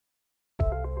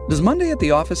Does Monday at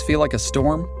the office feel like a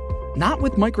storm? Not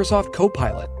with Microsoft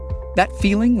Copilot. That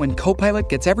feeling when Copilot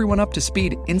gets everyone up to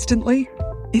speed instantly?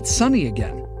 It's sunny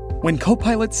again. When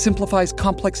Copilot simplifies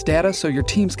complex data so your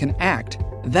teams can act,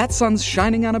 that sun's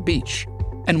shining on a beach.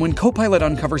 And when Copilot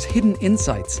uncovers hidden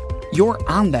insights, you're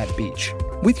on that beach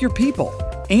with your people,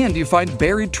 and you find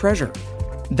buried treasure.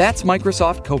 That's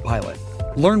Microsoft Copilot.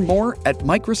 Learn more at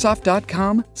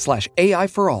Microsoft.com/AI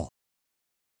for all.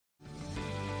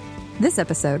 This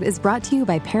episode is brought to you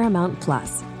by Paramount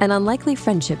Plus. An unlikely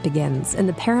friendship begins in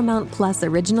the Paramount Plus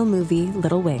original movie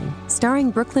Little Wing, starring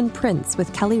Brooklyn Prince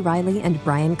with Kelly Riley and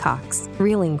Brian Cox.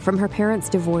 Reeling from her parents'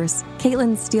 divorce,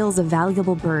 Caitlin steals a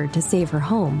valuable bird to save her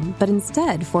home, but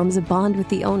instead forms a bond with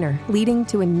the owner, leading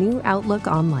to a new outlook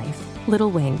on life. Little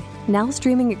Wing, now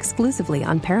streaming exclusively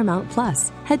on Paramount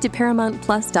Plus. Head to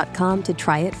ParamountPlus.com to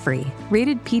try it free.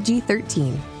 Rated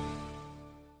PG-13.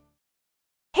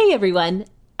 Hey everyone,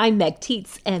 I'm Meg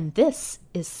Tietz, and this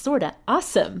is Sorta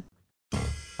Awesome.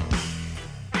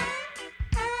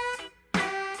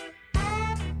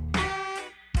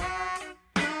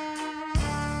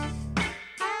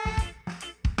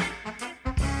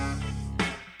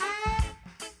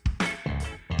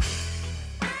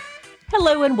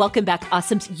 Hello and welcome back,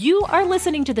 Awesomes. You are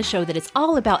listening to the show that is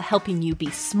all about helping you be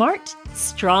smart,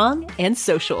 strong, and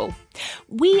social.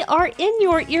 We are in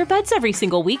your earbuds every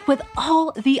single week with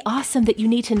all the awesome that you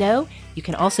need to know. You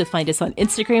can also find us on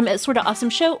Instagram at Sorta Awesome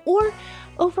Show or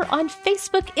over on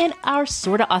Facebook in our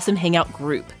Sorta Awesome Hangout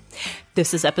group.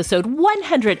 This is episode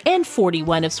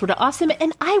 141 of Sorta Awesome,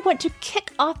 and I want to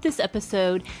kick off this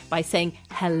episode by saying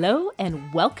hello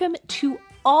and welcome to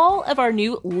all of our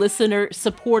new listener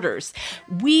supporters.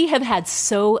 We have had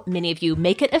so many of you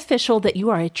make it official that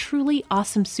you are a truly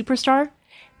awesome superstar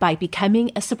by becoming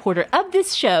a supporter of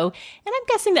this show, and I'm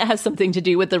guessing that has something to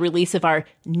do with the release of our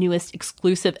newest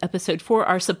exclusive episode for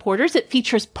our supporters. It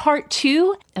features part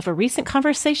 2 of a recent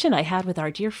conversation I had with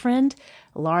our dear friend,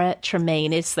 Laura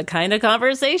Tremaine. It's the kind of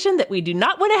conversation that we do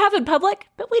not want to have in public,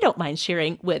 but we don't mind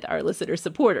sharing with our listener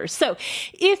supporters. So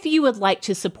if you would like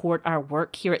to support our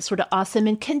work here at Sorta Awesome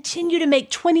and continue to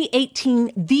make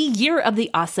 2018 the year of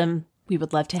the awesome, we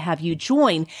would love to have you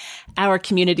join our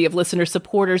community of listener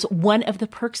supporters. One of the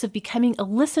perks of becoming a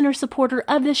listener supporter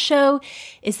of this show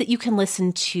is that you can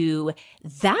listen to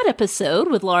that episode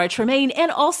with Laura Tremaine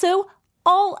and also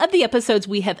all of the episodes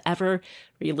we have ever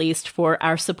released for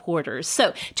our supporters.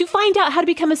 So to find out how to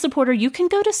become a supporter, you can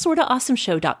go to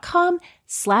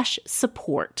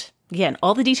sortaawesomeshow.com/support. Again,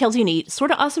 all the details you need,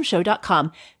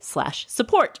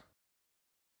 sortaawesomeshow.com/support.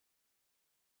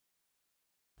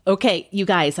 Okay, you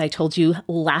guys, I told you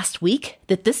last week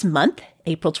that this month,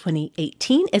 April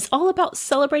 2018, is all about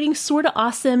celebrating Sorta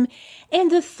Awesome and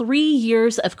the 3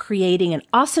 years of creating an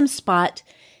awesome spot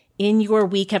in your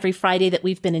week every Friday that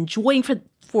we've been enjoying for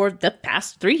the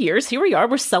past 3 years. Here we are,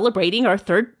 we're celebrating our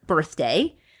 3rd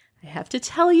birthday. I have to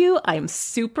tell you, I'm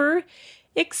super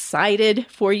excited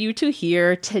for you to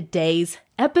hear today's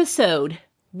episode.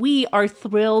 We are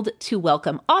thrilled to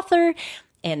welcome author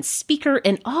and speaker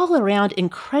and all-around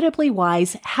incredibly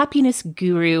wise happiness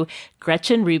guru,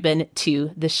 Gretchen Rubin,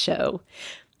 to the show.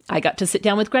 I got to sit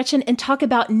down with Gretchen and talk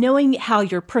about knowing how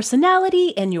your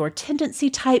personality and your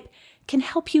tendency type can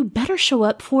help you better show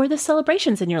up for the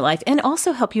celebrations in your life and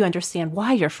also help you understand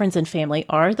why your friends and family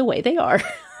are the way they are.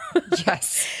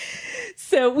 Yes.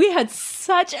 So we had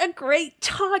such a great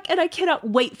talk, and I cannot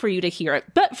wait for you to hear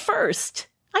it. But first,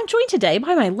 I'm joined today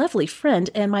by my lovely friend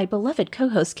and my beloved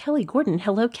co-host, Kelly Gordon.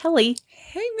 Hello, Kelly.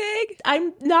 Hey, Meg.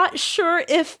 I'm not sure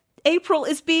if April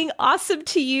is being awesome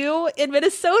to you in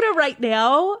Minnesota right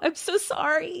now. I'm so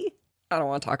sorry. I don't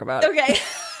want to talk about it. Okay.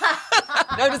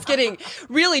 No, just kidding.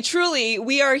 Really, truly,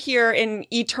 we are here in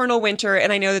eternal winter,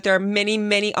 and I know that there are many,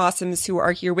 many awesomes who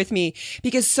are here with me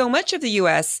because so much of the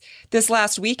U.S. this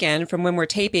last weekend, from when we're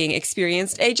taping,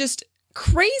 experienced a just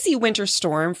crazy winter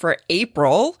storm for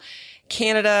April.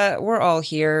 Canada, we're all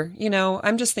here. You know,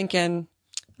 I'm just thinking,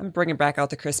 I'm bringing back out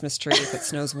the Christmas tree if it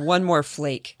snows one more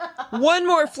flake. One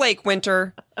more flake,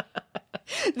 winter.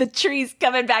 The tree's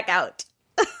coming back out.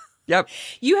 Yep.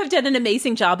 You have done an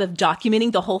amazing job of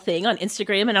documenting the whole thing on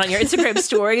Instagram and on your Instagram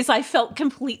stories. I felt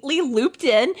completely looped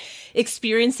in,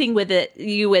 experiencing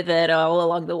you with it all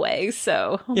along the way.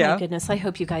 So, my goodness, I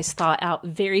hope you guys thaw out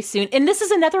very soon. And this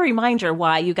is another reminder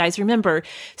why you guys remember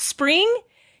spring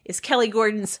is Kelly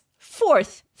Gordon's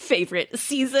 4th favorite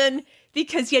season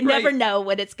because you never know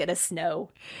when it's going to snow.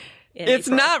 It's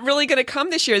not really going to come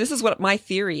this year. This is what my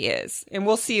theory is. And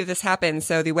we'll see if this happens.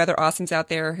 So the weather awesomes out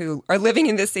there who are living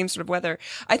in this same sort of weather,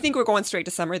 I think we're going straight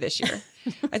to summer this year.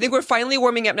 I think we're finally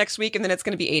warming up next week and then it's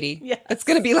going to be 80. Yes. It's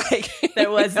going to be like...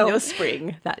 There was no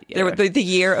spring that year. The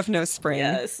year of no spring.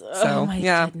 Yes. So, oh my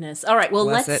goodness. All right. Well,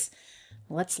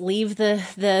 let's leave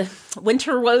the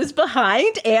winter woes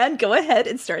behind and go ahead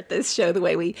and start this show the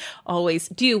way we always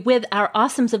do with our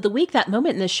Awesomes of the Week, that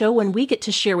moment in the show when we get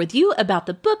to share with you about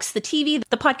the books, the TV,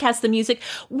 the podcast, the music,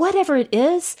 whatever it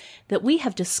is that we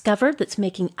have discovered that's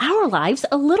making our lives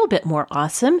a little bit more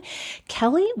awesome.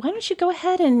 Kelly, why don't you go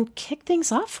ahead and kick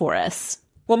things off for us?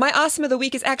 Well, my Awesome of the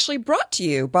Week is actually brought to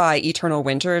you by Eternal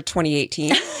Winter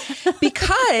 2018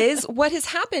 because what has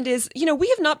happened is, we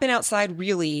have not been outside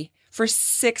really for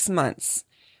 6 months.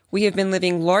 We have been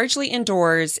living largely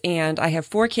indoors and I have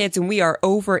 4 kids and we are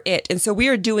over it. And so we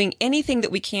are doing anything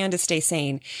that we can to stay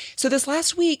sane. So this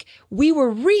last week, we were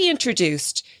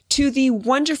reintroduced to the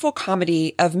wonderful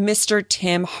comedy of Mr.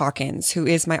 Tim Hawkins, who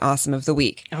is my Awesome of the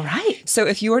Week. All right. So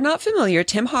if you are not familiar,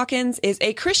 Tim Hawkins is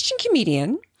a Christian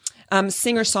comedian,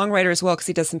 singer-songwriter as well, because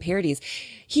he does some parodies.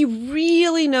 He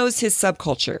really knows his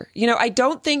subculture. I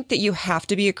don't think that you have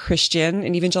to be a Christian,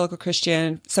 an evangelical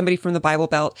Christian, somebody from the Bible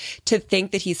Belt to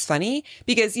think that he's funny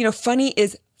because, funny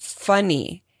is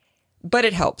funny, but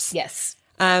it helps. Yes.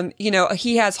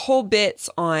 He has whole bits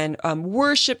on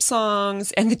worship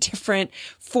songs and the different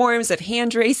forms of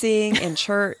hand racing in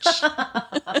church,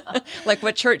 like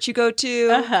what church you go to.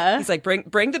 Uh-huh. He's like,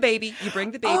 bring the baby. You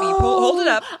bring the baby. Hold it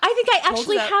up. I think I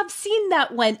actually have seen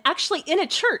that one actually in a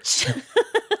church.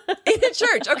 In a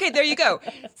church. Okay, there you go.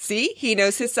 See, he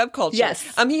knows his subculture.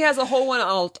 Yes. He has a whole one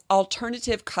on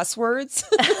alternative cuss words.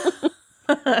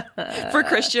 For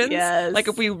Christians, yes. Like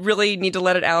if we really need to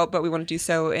let it out, but we want to do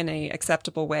so in a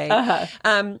acceptable way.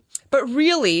 Uh-huh. But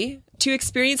really, to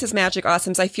experience his magic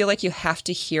awesomes, I feel like you have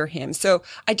to hear him. So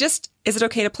is it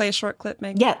okay to play a short clip,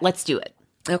 Meg? Yeah, let's do it.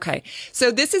 Okay.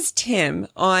 So this is Tim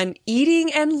on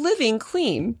eating and living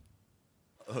clean.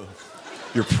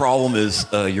 Your problem is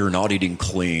you're not eating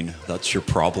clean. That's your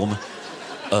problem.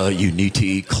 You need to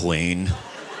eat clean.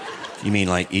 You mean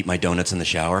like eat my donuts in the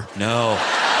shower? No.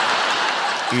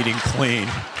 Eating clean.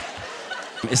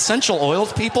 Essential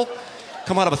oils, people,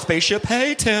 come out of a spaceship.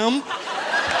 Hey, Tim.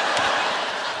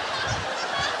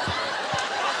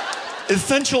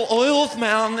 Essential oils,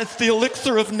 man, it's the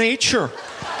elixir of nature.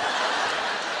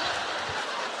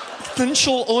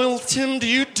 Essential oils, Tim, do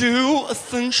you do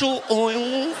essential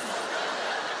oils?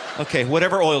 Okay,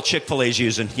 whatever oil Chick-fil-A's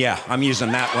using. Yeah, I'm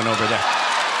using that one over there.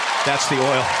 That's the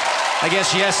oil. I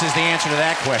guess yes is the answer to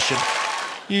that question.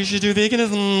 You should do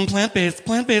veganism, plant-based.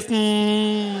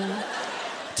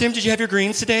 Tim, did you have your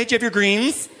greens today? Did you have your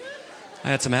greens? I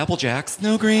had some Apple Jacks.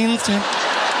 No greens, Tim.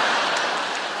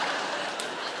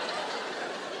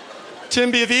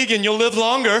 Tim, be a vegan. You'll live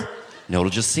longer. No, it'll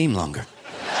just seem longer.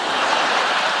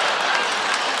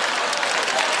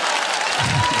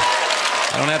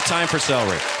 I don't have time for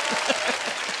celery.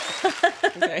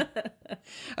 Okay.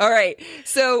 All right.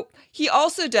 So he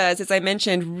also does, as I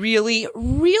mentioned, really,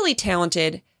 really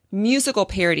talented musical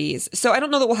parodies. So I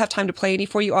don't know that we'll have time to play any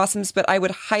for you awesomes, but I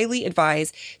would highly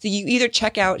advise that you either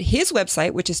check out his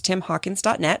website, which is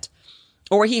timhawkins.net,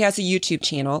 or he has a YouTube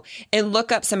channel, and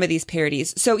look up some of these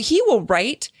parodies. So he will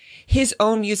write his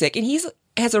own music, and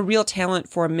has a real talent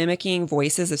for mimicking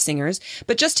voices of singers,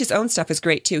 but just his own stuff is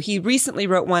great too. He recently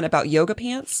wrote one about yoga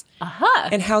pants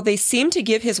and how they seem to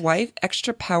give his wife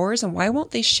extra powers, and why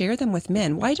won't they share them with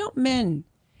men? Why don't men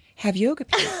have yoga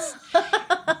pants?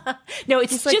 No,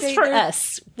 it's like just for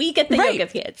us. We get the yoga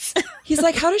pants. He's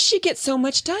like, how does she get so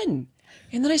much done?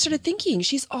 And then I started thinking,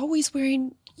 she's always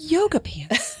wearing yoga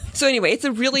pants. So anyway, it's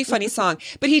a really funny song,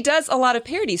 but he does a lot of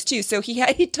parodies too. So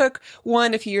he took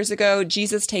one a few years ago,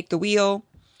 Jesus Take the Wheel.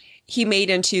 He made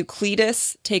into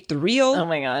Cletus Take the Reel. Oh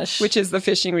my gosh. Which is the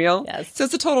fishing reel. Yes. So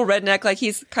it's a total redneck. Like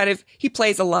he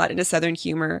plays a lot into Southern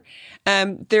humor.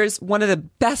 There's one of the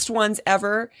best ones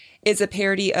ever is a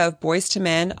parody of Boys to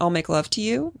Men, I'll Make Love to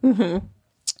You. Mm-hmm.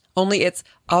 Only it's,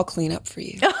 I'll clean up for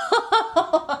you.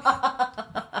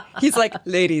 He's like,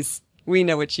 ladies, we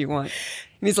know what you want.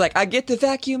 And he's like, I get the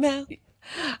vacuum out.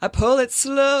 I pull it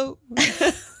slow.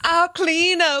 I'll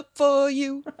clean up for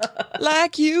you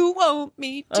like you want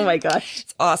me to. Oh my gosh.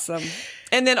 It's awesome.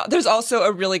 And then there's also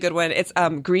a really good one. It's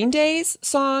Green Day's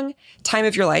song, Time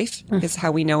of Your Life is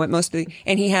how we know it mostly.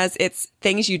 And it's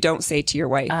things you don't say to your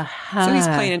wife. Uh-huh. So he's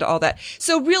playing into all that.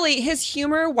 So really his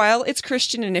humor, while it's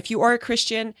Christian, and if you are a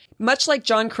Christian, much like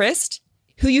John Crist,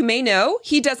 who you may know,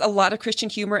 he does a lot of Christian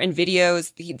humor and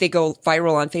videos. They go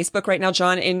viral on Facebook right now.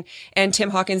 John and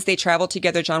Tim Hawkins, they travel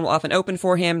together. John will often open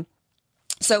for him.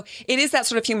 So So it is that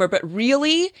sort of humor, but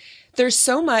really there's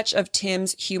so much of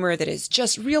Tim's humor that is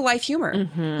just real life humor.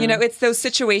 You know, it's those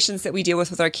situations that we deal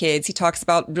with our kids. He talks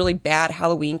about really bad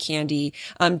Halloween candy,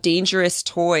 dangerous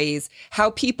toys, how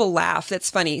people laugh. That's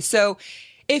funny. So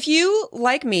if you,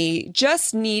 like me,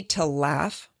 just need to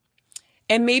laugh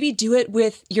and maybe do it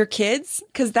with your kids,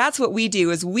 because that's what we do,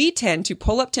 is we tend to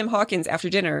pull up Tim Hawkins after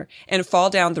dinner and fall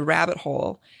down the rabbit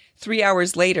hole. 3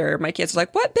 hours later, my kids are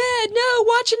like, what bed? No,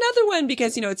 watch another one.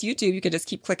 Because, you know, it's YouTube. You can just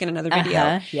keep clicking another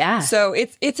video. Yeah. So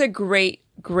it's a great,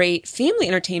 great family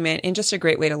entertainment and just a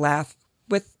great way to laugh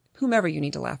with whomever you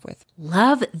need to laugh with.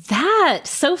 Love that.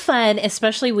 So fun,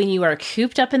 especially when you are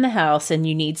cooped up in the house and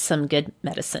you need some good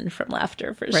medicine from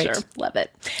laughter, for sure. Love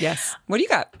it. Yes. What do you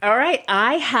got? All right.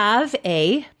 I have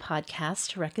a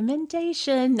podcast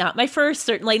recommendation. Not my first,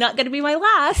 certainly not going to be my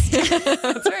last.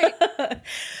 That's right.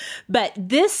 But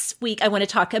this week, I want to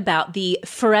talk about the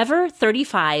Forever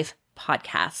 35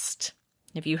 podcast.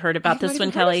 Have you heard about this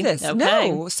one, Kelly? Okay.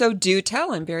 No. So do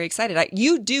tell. I'm very excited.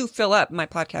 You do fill up my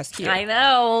podcast here. I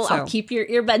know. So. I'll keep your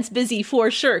earbuds busy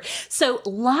for sure. So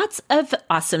lots of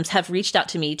awesomes have reached out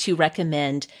to me to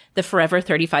recommend the Forever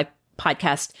 35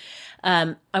 podcast.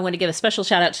 I want to give a special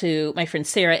shout out to my friend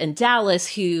Sarah in Dallas,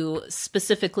 who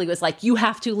specifically was like, you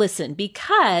have to listen,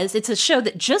 because it's a show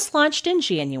that just launched in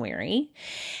January.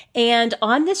 And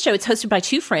on this show, it's hosted by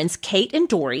two friends, Kate and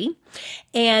Dory,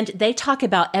 and they talk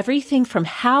about everything from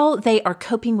how they are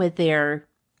coping with their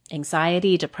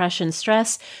anxiety, depression,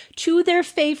 stress, to their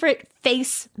favorite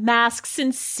face masks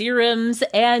and serums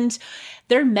and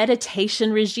their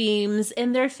meditation regimes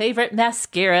and their favorite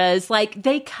mascaras. Like,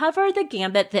 they cover the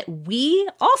gambit that we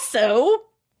also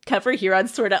cover here on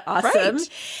Sorta Awesome. Right.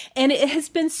 And it has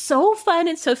been so fun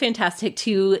and so fantastic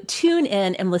to tune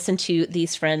in and listen to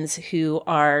these friends who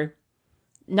are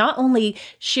not only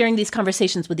sharing these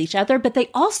conversations with each other, but they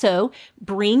also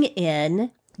bring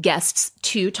in guests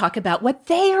to talk about what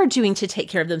they are doing to take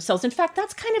care of themselves. In fact,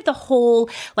 that's kind of the whole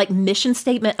mission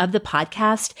statement of the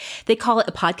podcast. They call it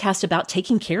a podcast about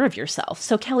taking care of yourself.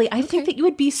 So Kelly, I think that you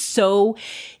would be so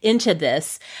into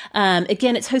this.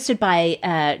 Again, it's hosted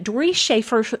by Dory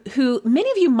Schaefer, who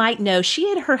many of you might know.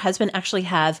 She and her husband actually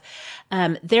have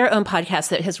their own podcast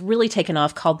that has really taken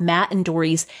off, called Matt and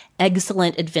Dory's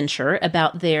Excellent Adventure,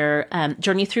 about their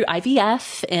journey through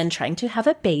IVF and trying to have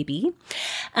a baby.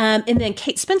 And then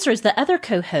Kate Spencer is the other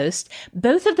co-host.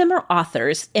 Both of them are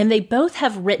authors, and they both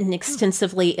have written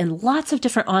extensively in lots of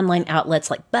different online outlets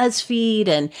like BuzzFeed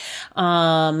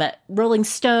and Rolling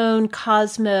Stone,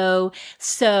 Cosmo.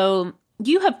 So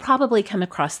you have probably come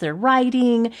across their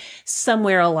writing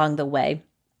somewhere along the way.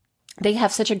 They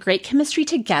have such a great chemistry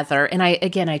together. And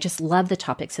I just love the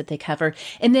topics that they cover.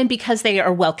 And then because they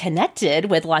are well connected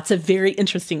with lots of very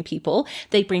interesting people,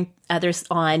 they bring others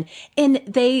on and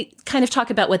they kind of talk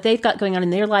about what they've got going on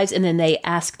in their lives. And then they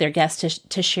ask their guests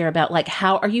to share about,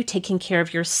 how are you taking care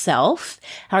of yourself?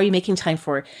 How are you making time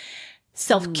for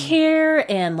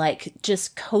self-care and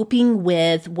just coping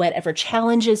with whatever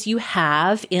challenges you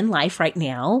have in life right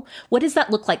now? What does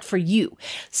that look like for you?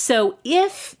 So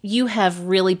if you have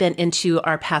really been into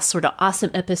our past Sorta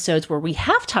Awesome episodes where we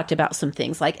have talked about some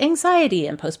things like anxiety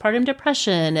and postpartum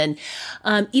depression and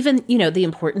even, the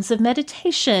importance of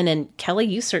meditation. And Kelly,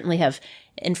 you certainly have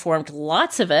informed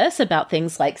lots of us about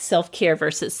things like self-care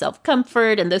versus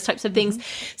self-comfort and those types of things.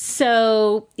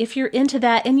 So if you're into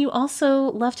that and you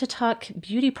also love to talk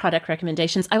beauty product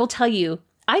recommendations, I will tell you,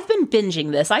 I've been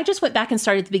binging this. I just went back and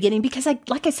started at the beginning because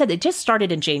like I said, it just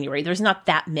started in January. There's not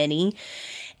that many.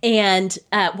 And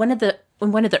one of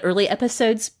the early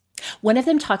episodes, one of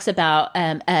them talks about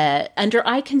under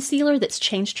eye concealer that's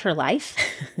changed her life.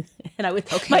 And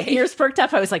my ears perked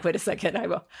up. I was like, wait a second.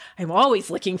 I'm always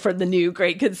looking for the new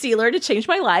great concealer to change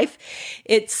my life.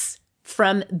 It's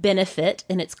from Benefit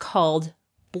and it's called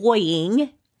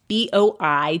Boying,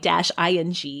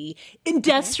 BOI-ING,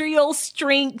 Industrial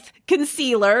Strength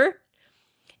Concealer.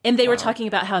 And they were talking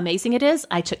about how amazing it is.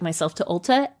 I took myself to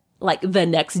Ulta the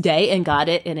next day and got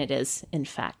it. And it is, in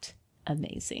fact,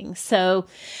 amazing. So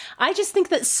I just think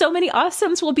that so many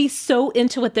awesomes will be so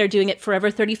into what they're doing at Forever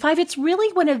 35. It's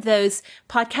really one of those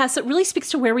podcasts that really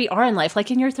speaks to where we are in life, like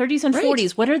in your 30s and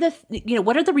 40s. What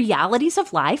are the realities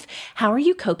of life? How are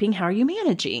you coping? How are you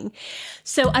managing?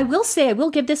 So I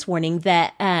will give this warning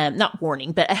that, not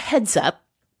warning, but a heads up.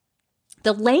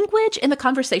 The language and the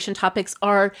conversation topics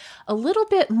are a little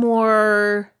bit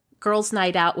more girls'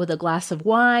 night out with a glass of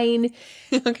wine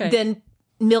than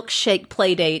milkshake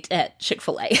play date at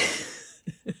Chick-fil-A.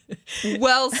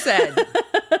 Well said.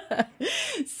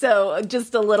 So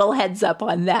just a little heads up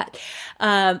on that.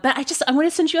 But I want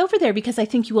to send you over there because I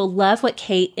think you will love what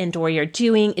Kate and Dory are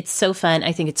doing. It's so fun.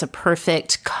 I think it's a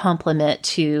perfect complement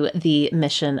to the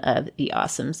mission of the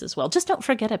Awesomes as well. Just don't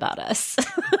forget about us.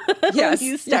 Yes. When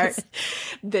you start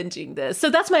binging this. So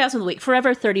that's my Awesome of the Week,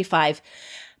 Forever 35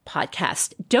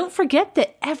 podcast. Don't forget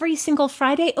that every single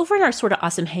Friday over in our Sorta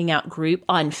Awesome Hangout group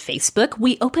on Facebook,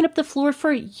 we open up the floor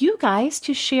for you guys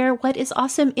to share what is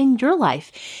awesome in your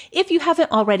life. If you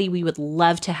haven't already, we would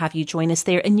love to have you join us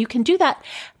there. And you can do that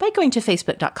by going to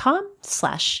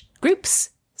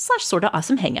facebook.com/groups/Sorta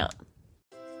Awesome Hangout.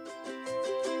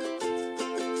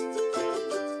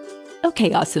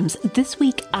 Okay, Awesomes, this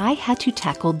week I had to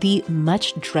tackle the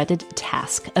much dreaded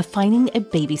task of finding a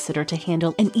babysitter to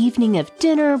handle an evening of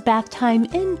dinner, bath time,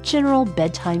 and general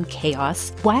bedtime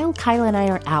chaos while Kyla and I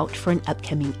are out for an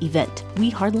upcoming event. We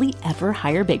hardly ever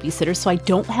hire babysitters, so I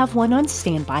don't have one on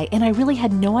standby, and I really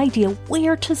had no idea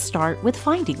where to start with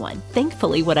finding one.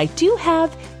 Thankfully, what I do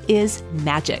have is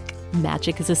Magic.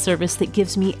 Magic is a service that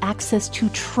gives me access to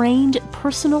trained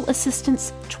personal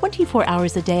assistants 24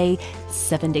 hours a day,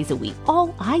 7 days a week.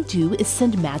 All I do is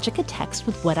send Magic a text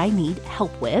with what I need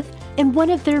help with, and one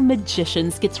of their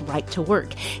magicians gets right to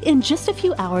work. In just a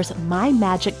few hours, my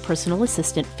Magic personal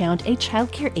assistant found a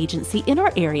childcare agency in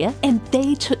our area, and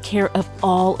they took care of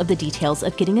all of the details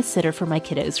of getting a sitter for my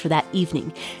kiddos for that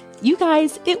evening. You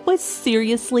guys, it was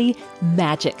seriously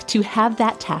magic to have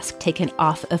that task taken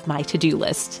off of my to-do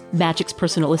list. Magic's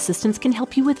personal assistants can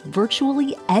help you with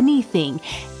virtually anything.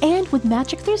 And with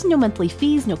Magic, there's no monthly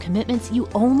fees, no commitments. You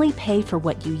only pay for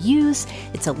what you use.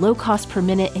 It's a low cost per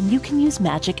minute, and you can use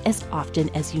Magic as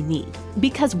often as you need.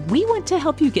 Because we want to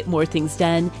help you get more things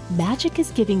done, Magic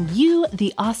is giving you,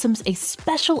 the Awesomes, a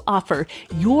special offer.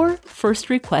 Your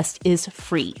first request is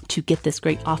free. To get this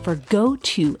great offer, go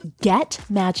to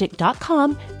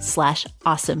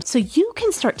getmagic.com/awesome so you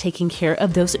can start taking care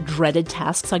of those dreaded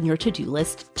tasks on your to-do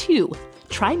list too.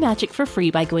 Try Magic for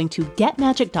free by going to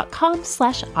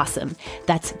getmagic.com/awesome.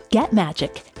 That's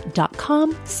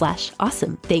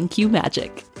getmagic.com/awesome. Thank you,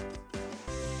 Magic.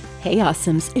 Hey,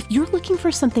 Awesomes, if you're looking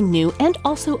for something new and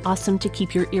also awesome to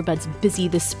keep your earbuds busy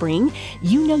this spring,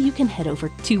 you know you can head over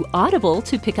to Audible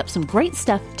to pick up some great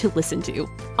stuff to listen to.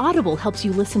 Audible helps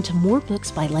you listen to more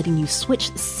books by letting you switch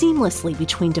seamlessly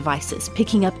between devices,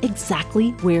 picking up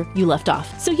exactly where you left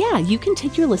off. So yeah, you can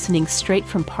take your listening straight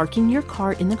from parking your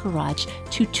car in the garage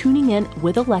to tuning in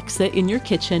with Alexa in your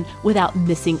kitchen without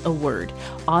missing a word.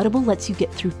 Audible lets you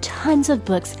get through tons of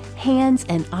books, hands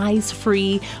and eyes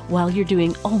free, while you're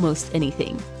doing almost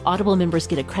anything. Audible members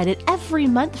get a credit every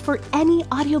month for any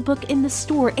audiobook in the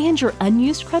store, and your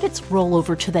unused credits roll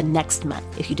over to the next month.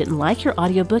 If you didn't like your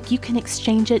audiobook, you can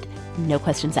exchange it, no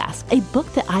questions asked. A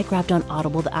book that I grabbed on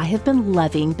Audible that I have been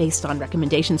loving based on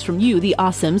recommendations from you, the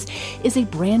Awesomes, is a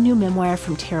brand new memoir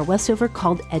from Tara Westover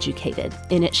called Educated.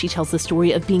 In it, she tells the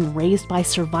story of being raised by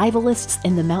survivalists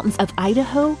in the mountains of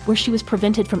Idaho, where she was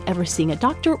prevented from ever seeing a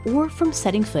doctor or from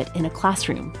setting foot in a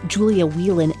classroom. Julia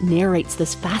Whelan narrates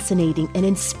this fascinating and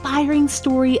inspiring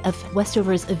story of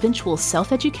Westover's eventual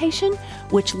self-education,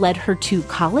 which led her to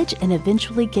college and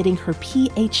eventually getting her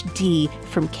PhD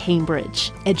from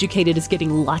Cambridge. Educated is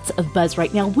getting lots of buzz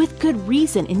right now with good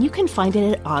reason, and you can find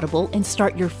it at Audible and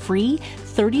start your free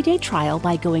 30-day trial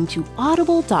by going to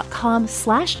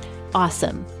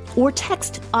audible.com/awesome or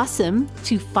text awesome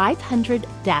to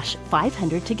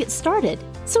 500-500 to get started.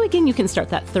 So again, you can start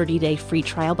that 30-day free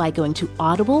trial by going to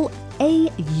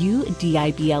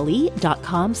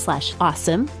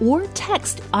audible.com/awesome or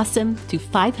text awesome to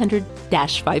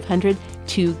 500-500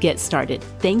 to get started.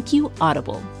 Thank you,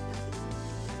 Audible.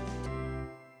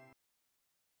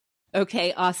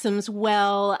 Okay, Awesomes.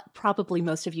 Well, probably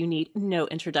most of you need no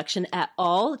introduction at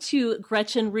all to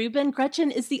Gretchen Rubin.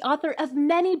 Gretchen is the author of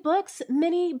many books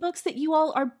that you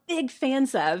all are big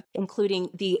fans of, including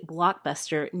the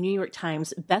blockbuster New York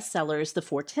Times bestsellers, The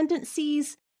Four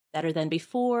Tendencies, Better Than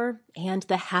Before, and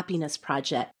The Happiness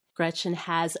Project. Gretchen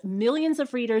has millions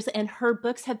of readers, and her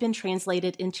books have been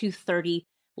translated into 30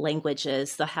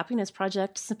 languages. The Happiness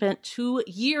Project spent 2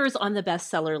 years on the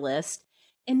bestseller list.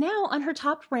 And now on her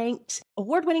top-ranked,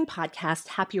 award-winning podcast,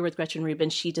 Happier with Gretchen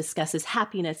Rubin, she discusses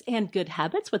happiness and good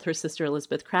habits with her sister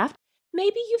Elizabeth Kraft.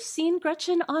 Maybe you've seen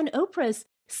Gretchen on Oprah's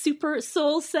Super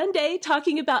Soul Sunday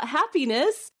talking about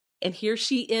happiness. And here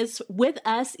she is with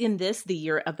us in this, the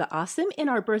Year of the Awesome, in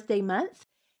our birthday month.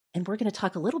 And we're going to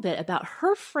talk a little bit about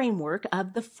her framework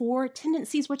of the 4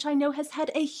 tendencies, which I know has had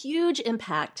a huge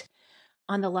impact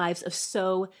on the lives of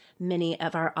so many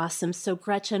of our Awesomes. So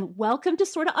Gretchen, welcome to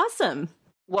Sorta Awesome.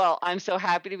 Well, I'm so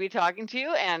happy to be talking to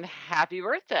you, and happy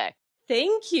birthday.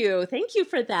 Thank you. Thank you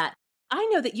for that. I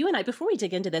know that you and I, before we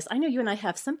dig into this, I know you and I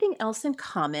have something else in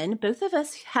common. Both of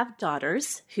us have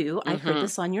daughters who, I heard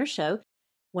this on your show,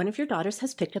 one of your daughters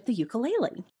has picked up the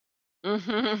ukulele.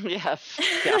 Yes.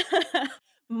 Yeah.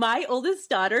 My oldest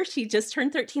daughter, she just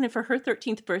turned 13, and for her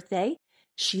 13th birthday,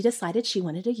 she decided she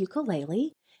wanted a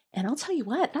ukulele. And I'll tell you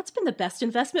what, that's been the best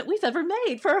investment we've ever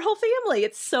made for our whole family.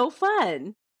 It's so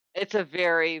fun. It's a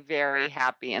very, very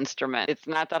happy instrument. It's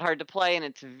not that hard to play, and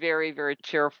it's very, very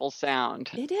cheerful sound.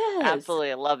 It is.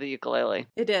 Absolutely. I love the ukulele.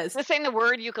 It is. Just saying the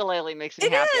word ukulele makes me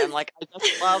happy. I'm like, I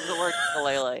just love the word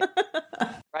ukulele.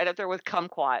 Right up there with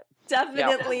kumquat.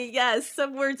 Definitely, yes.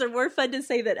 Some words are more fun to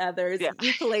say than others. Yeah.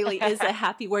 Ukulele is a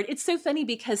happy word. It's so funny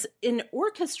because in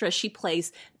orchestra, she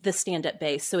plays the stand-up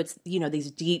bass. So it's,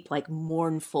 these deep, like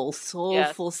mournful,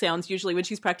 soulful sounds usually when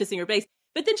she's practicing her bass.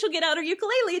 But then she'll get out her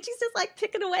ukulele and she's just like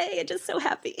picking away and just so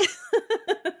happy.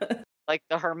 Like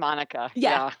the harmonica.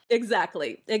 Yeah,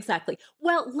 exactly.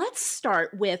 Well, let's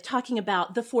start with talking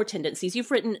about the 4 tendencies.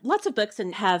 You've written lots of books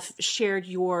and have shared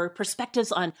your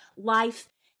perspectives on life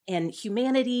and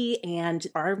humanity and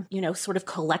our, sort of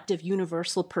collective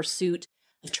universal pursuit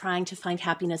of trying to find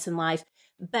happiness in life.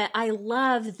 But I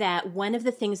love that one of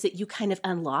the things that you kind of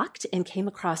unlocked and came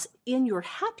across in your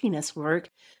happiness work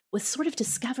was sort of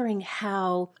discovering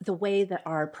how the way that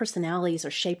our personalities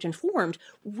are shaped and formed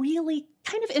really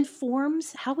kind of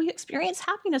informs how we experience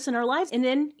happiness in our lives. And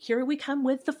then here we come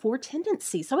with the 4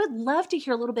 tendencies. So I'd love to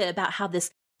hear a little bit about how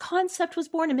this concept was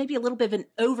born and maybe a little bit of an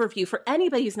overview for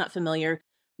anybody who's not familiar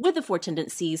with the 4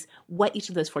 tendencies, what each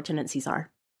of those 4 tendencies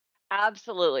are.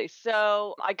 Absolutely.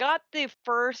 So I got the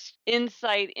first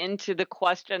insight into the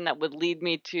question that would lead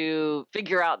me to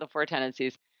figure out the 4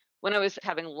 tendencies when I was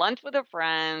having lunch with a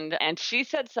friend, and she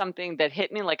said something that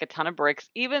hit me like a ton of bricks,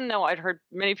 even though I'd heard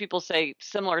many people say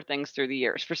similar things through the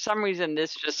years. For some reason,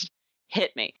 this just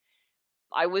hit me.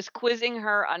 I was quizzing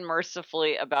her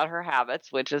unmercifully about her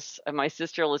habits, which is, my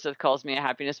sister Elizabeth calls me a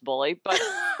happiness bully, but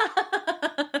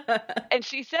and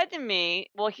she said to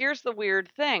me, well, here's the weird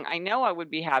thing. I know I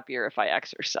would be happier if I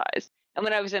exercised. And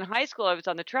when I was in high school, I was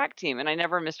on the track team and I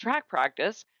never missed track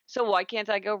practice. So why can't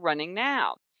I go running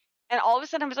now? And all of a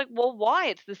sudden I was like, well, why?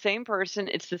 It's the same person.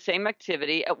 It's the same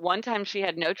activity. At one time she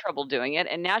had no trouble doing it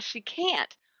and now she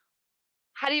can't.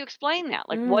 How do you explain that?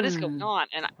 Like, what is going on?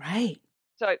 And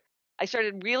so I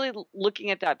started really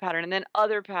looking at that pattern and then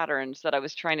other patterns that I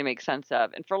was trying to make sense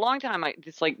of. And for a long time, I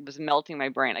just was melting my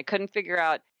brain. I couldn't figure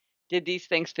out, did these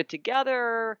things fit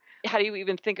together? How do you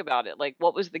even think about it? Like,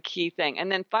 what was the key thing?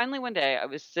 And then finally one day I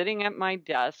was sitting at my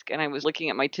desk and I was looking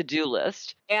at my to-do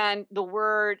list and the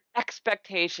word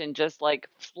expectation just like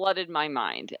flooded my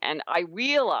mind. And I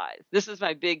realized, this is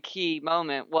my big key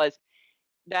moment, was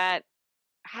that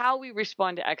how we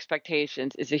respond to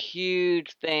expectations is a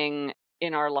huge thing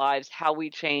in our lives, how we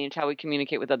change, how we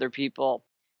communicate with other people.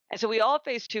 And so we all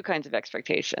face 2 kinds of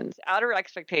expectations. Outer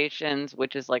expectations,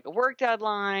 which is like a work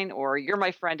deadline, or you're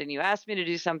my friend and you asked me to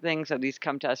do something, so these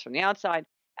come to us from the outside.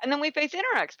 And then we face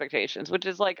inner expectations, which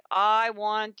is like, I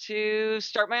want to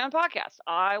start my own podcast.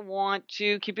 I want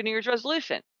to keep a New Year's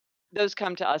resolution. Those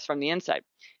come to us from the inside.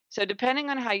 So depending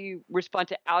on how you respond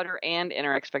to outer and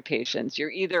inner expectations,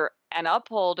 you're either an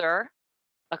upholder,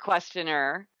 a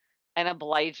questioner, an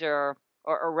obliger,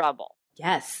 or a rebel.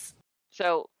 Yes.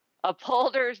 So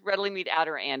upholders readily meet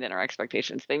outer and inner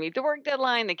expectations. They meet the work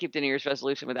deadline. They keep the New Year's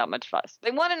resolution without much fuss.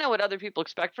 They want to know what other people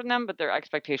expect from them, but their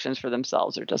expectations for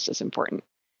themselves are just as important.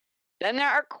 Then there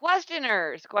are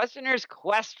questioners. Questioners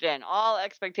question all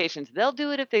expectations. They'll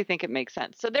do it if they think it makes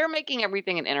sense. So they're making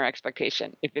everything an inner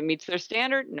expectation. If it meets their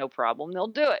standard, no problem, they'll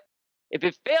do it. If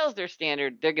it fails their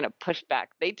standard, they're going to push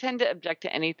back. They tend to object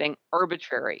to anything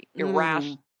arbitrary,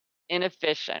 irrational,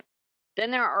 inefficient.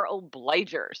 Then there are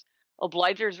obligers.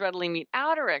 Obligers readily meet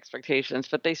outer expectations,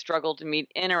 but they struggle to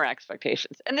meet inner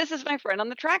expectations. And this is my friend on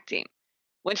the track team.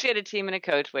 When she had a team and a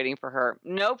coach waiting for her,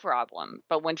 no problem.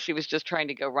 But when she was just trying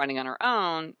to go running on her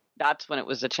own, that's when it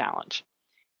was a challenge.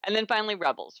 And then finally,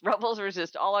 rebels. Rebels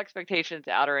resist all expectations,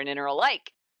 outer and inner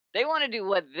alike. They want to do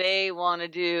what they want to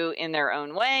do in their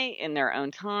own way, in their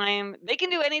own time. They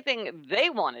can do anything they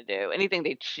want to do, anything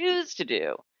they choose to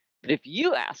do. But if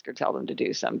you ask or tell them to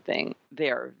do something, they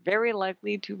are very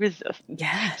likely to resist.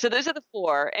 Yeah. So those are the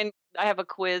 4. And I have a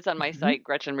quiz on my site,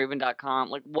 GretchenRubin.com.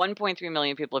 Like 1.3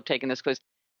 million people have taken this quiz.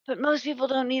 But most people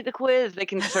don't need the quiz. They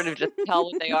can sort of just tell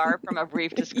what they are from a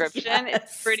brief description. Yes.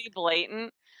 It's pretty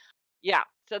blatant. Yeah.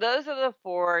 So those are the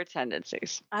 4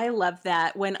 tendencies. I love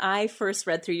that. When I first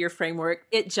read through your framework,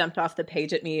 it jumped off the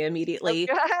page at me immediately.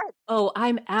 Oh,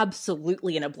 I'm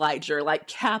absolutely an obliger, like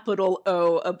capital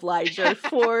O obliger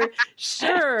for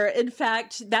sure. In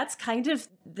fact, that's kind of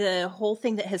the whole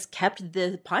thing that has kept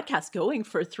the podcast going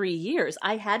for 3 years.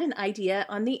 I had an idea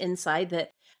on the inside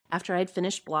that after I'd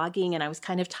finished blogging and I was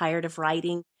kind of tired of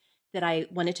writing, that I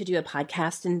wanted to do a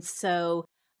podcast. And so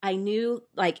I knew,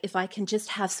 like, if I can just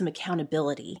have some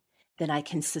accountability, then I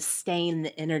can sustain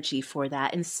the energy for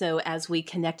that. And so as we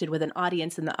connected with an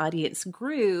audience and the audience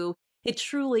grew, it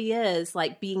truly is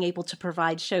like being able to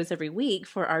provide shows every week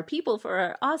for our people, for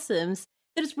our awesomes,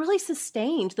 that has really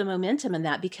sustained the momentum in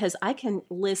that, because I can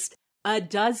list a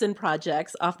dozen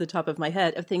projects off the top of my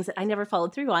head of things that I never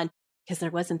followed through on, because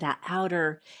there wasn't that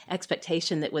outer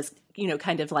expectation that was,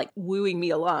 kind of like wooing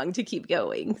me along to keep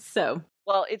going. So,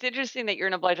 well, it's interesting that you're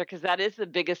an obliger, because that is the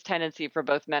biggest tendency for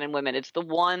both men and women. It's the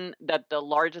one that the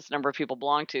largest number of people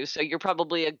belong to. So you're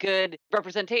probably a good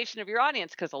representation of your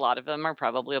audience, because a lot of them are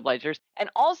probably obligers. And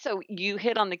also you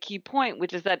hit on the key point,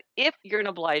 which is that if you're an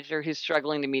obliger who's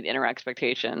struggling to meet inner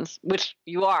expectations, which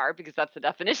you are, because that's the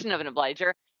definition of an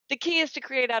obliger, the key is to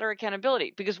create outer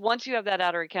accountability, because once you have that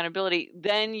outer accountability,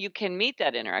 then you can meet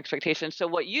that inner expectation. So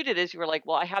what you did is you were like,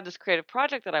 well, I have this creative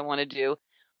project that I want to do.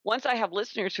 Once I have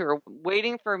listeners who are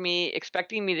waiting for me,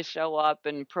 expecting me to show up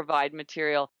and provide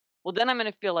material, well, then I'm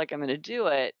going to feel like I'm going to do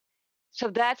it. So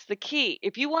that's the key.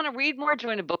 If you want to read more,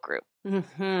 join a book group.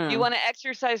 Mm-hmm. You want to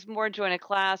exercise more, join a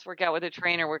class, work out with a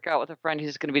trainer, work out with a friend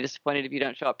who's going to be disappointed if you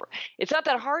don't show up. It's not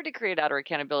that hard to create outer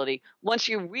accountability once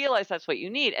you realize that's what you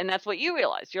need. And that's what you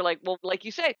realize. You're like, well, like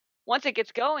you say, once it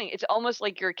gets going, it's almost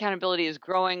like your accountability is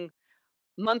growing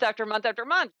month after month after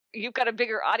month. You've got a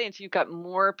bigger audience. You've got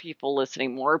more people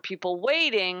listening, more people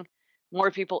waiting, more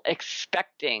people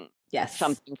expecting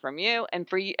something from you, and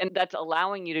that's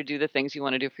allowing you to do the things you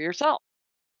want to do for yourself.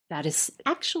 That is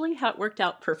actually how it worked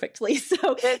out perfectly. So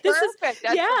it's perfect. That's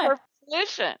the perfect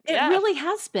solution. It really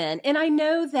has been. And I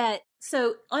know that,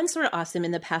 so on Sort of Awesome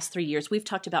in the past 3 years, we've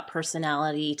talked about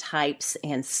personality types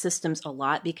and systems a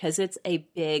lot, because it's a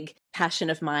big passion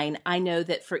of mine. I know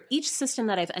that for each system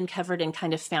that I've uncovered and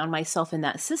kind of found myself in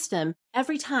that system,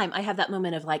 every time I have that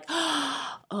moment of like,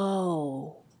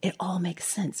 oh, it all makes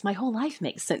sense. My whole life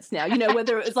makes sense now.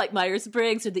 Whether it was like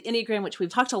Myers-Briggs or the Enneagram, which we've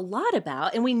talked a lot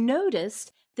about. And we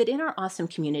noticed that in our awesome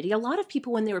community, a lot of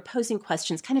people, when they were posing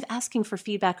questions, kind of asking for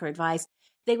feedback or advice,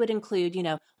 they would include,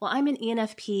 well, I'm an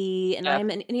ENFP and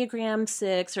I'm an Enneagram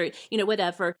 6 or,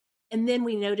 whatever. And then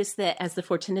we noticed that as the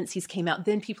 4 tendencies came out,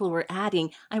 then people were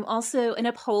adding, I'm also an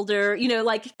upholder,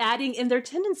 like adding in their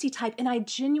tendency type. And I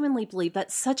genuinely believe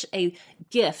that's such a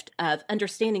gift of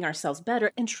understanding ourselves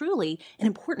better. And truly an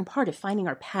important part of finding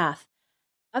our path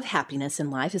of happiness in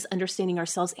life is understanding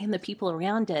ourselves and the people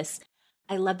around us.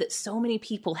 I love that so many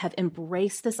people have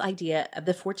embraced this idea of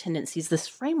the 4 tendencies, this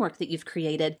framework that you've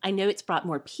created. I know it's brought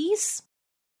more peace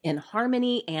and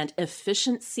harmony and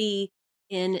efficiency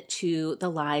into the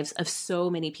lives of so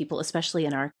many people, especially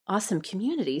in our awesome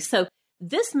community. So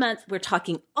this month, we're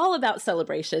talking all about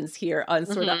celebrations here on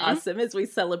Sort of Awesome as we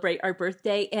celebrate our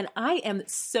birthday. And I am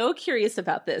so curious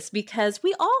about this, because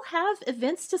we all have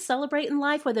events to celebrate in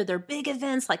life, whether they're big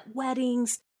events like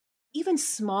weddings, even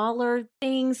smaller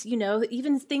things,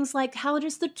 even things like how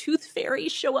does the tooth fairy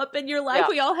show up in your life? Yeah.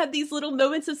 We all have these little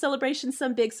moments of celebration,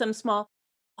 some big, some small.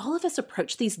 All of us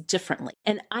approach these differently.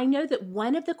 And I know that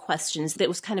one of the questions that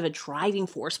was kind of a driving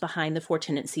force behind the 4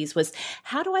 tendencies was,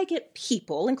 how do I get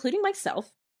people, including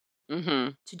myself,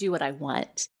 to do what I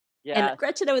want? Yeah. And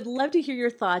Gretchen, I would love to hear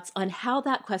your thoughts on how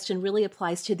that question really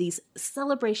applies to these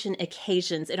celebration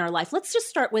occasions in our life. Let's just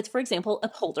start with, for example,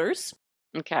 upholders.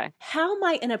 Okay. How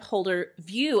might an upholder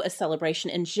view a celebration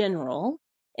in general?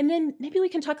 And then maybe we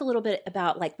can talk a little bit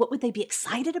about, like, what would they be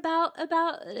excited about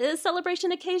a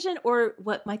celebration occasion, or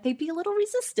what might they be a little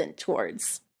resistant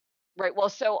towards? Right. Well,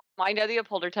 so I know the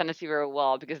upholder tendency very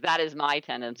well, because that is my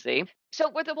tendency. So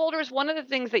with upholders, one of the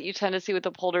things that you tend to see with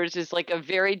upholders is like a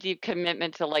very deep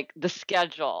commitment to like the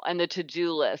schedule and the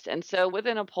to-do list. And so with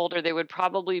an upholder, they would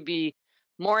probably be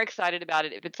more excited about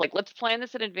it if it's like, let's plan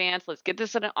this in advance. Let's get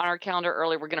this on our calendar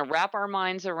early. We're going to wrap our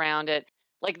minds around it.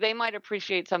 Like they might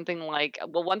appreciate something like,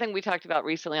 well, one thing we talked about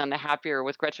recently on the Happier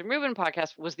with Gretchen Rubin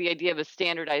podcast was the idea of a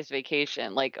standardized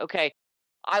vacation. Like, okay,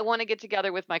 I want to get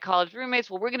together with my college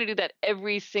roommates. Well, we're going to do that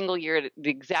every single year at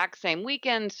the exact same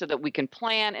weekend so that we can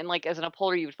plan. And like as an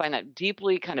upholder, you would find that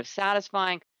deeply kind of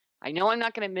satisfying. I know I'm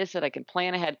not going to miss it. I can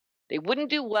plan ahead. They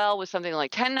wouldn't do well with something like,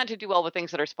 tend not to do well with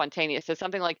things that are spontaneous. So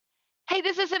something like, hey,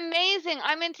 this is amazing.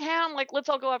 I'm in town. Like, let's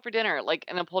all go out for dinner. Like,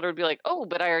 and upholder would be like, oh,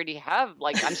 but I already have,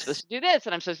 like, I'm supposed to do this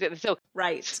and I'm supposed to do this. So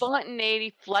Right.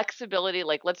 spontaneity, flexibility,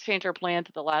 like, let's change our plan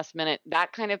to the last minute,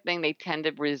 that kind of thing they tend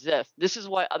to resist. This is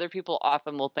why other people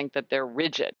often will think that they're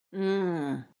rigid.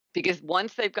 Because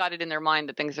once they've got it in their mind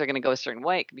that things are going to go a certain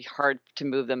way, it can be hard to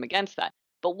move them against that.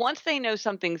 But once they know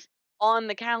something's on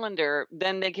the calendar,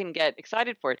 then they can get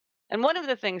excited for it. And one of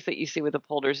the things that you see with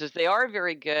upholders is they are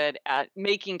very good at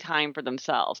making time for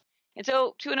themselves. And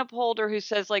so to an upholder who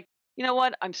says, like, you know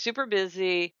what, I'm super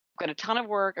busy, I've got a ton of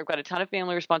work, I've got a ton of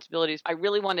family responsibilities, I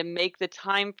really want to make the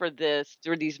time for this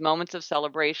through these moments of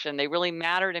celebration. They really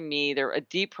matter to me. They're a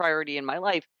deep priority in my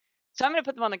life. So I'm going to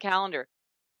put them on the calendar.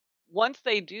 Once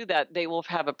they do that, they will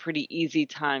have a pretty easy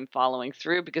time following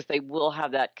through because they will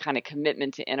have that kind of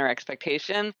commitment to inner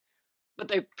expectation. But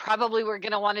they probably were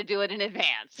going to want to do it in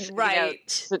advance. Right.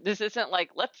 So this isn't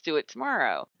like, let's do it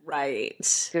tomorrow. Right.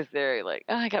 Because they're like,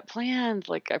 oh, I got plans.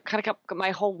 Like, I've kind of got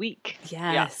my whole week.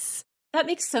 Yes. That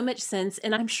makes so much sense.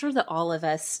 And I'm sure that all of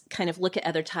us kind of look at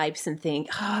other types and think,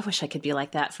 oh, I wish I could be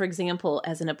like that. For example,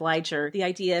 as an obliger, the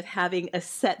idea of having a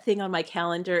set thing on my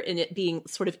calendar and it being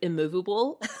sort of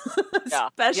immovable,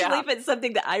 especially if it's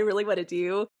something that I really want to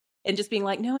do, and just being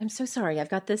like, no, I'm so sorry, I've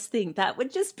got this thing. That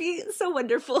would just be so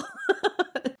wonderful.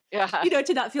 You know,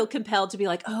 to not feel compelled to be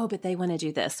like, oh, but they want to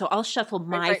do this, so I'll shuffle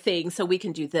my thing so we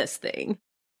can do this thing.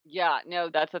 Yeah, no,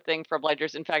 that's a thing for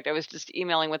obligers. In fact, I was just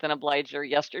emailing with an obliger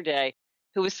yesterday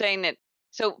who was saying that,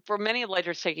 so for many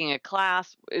obligers, taking a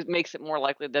class, it makes it more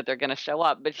likely that they're going to show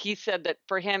up. But he said that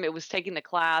for him, it was taking the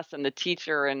class and the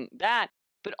teacher and that.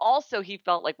 But also he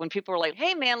felt like when people were like,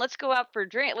 hey, man, let's go out for a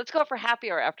drink, let's go out for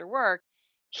happy hour after work,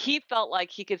 he felt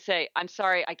like he could say, I'm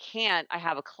sorry, I can't, I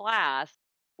have a class.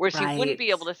 Whereas he wouldn't be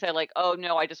able to say like, oh,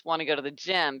 no, I just want to go to the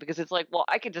gym, because it's like, well,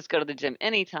 I could just go to the gym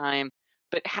anytime.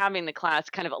 But having the class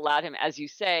kind of allowed him, as you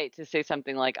say, to say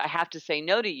something like, I have to say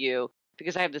no to you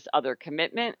because I have this other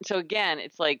commitment. So again,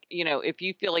 it's like, you know, if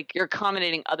you feel like you're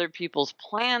accommodating other people's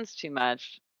plans too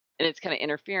much and it's kind of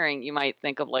interfering, you might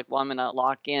think of like, well, I'm going to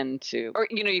lock into, or,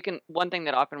 you know, you can, one thing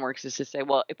that often works is to say,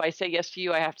 well, if I say yes to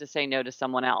you, I have to say no to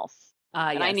someone else.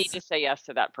 And I need to say yes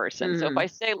to that person. So if I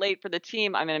stay late for the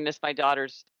team, I'm going to miss my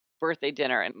daughter's birthday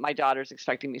dinner and my daughter's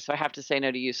expecting me. So I have to say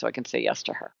no to you so I can say yes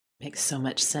to her. Makes so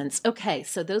much sense. Okay,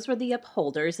 so those were the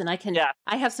upholders, and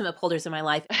I have some upholders in my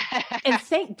life, and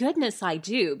thank goodness I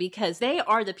do, because they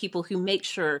are the people who make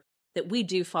sure that we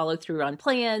do follow through on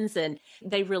plans, and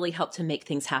they really help to make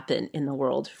things happen in the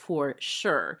world for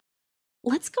sure.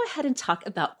 Let's go ahead and talk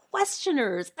about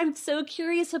questioners. I'm so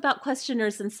curious about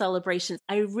questioners and celebrations.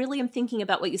 I really am thinking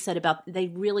about what you said about they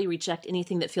really reject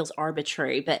anything that feels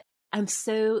arbitrary, but I'm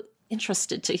so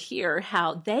interested to hear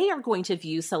how they are going to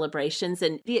view celebrations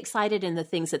and be excited in the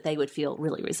things that they would feel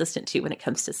really resistant to when it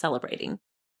comes to celebrating.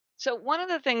 So one of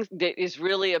the things that is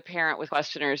really apparent with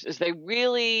questioners is they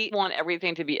really want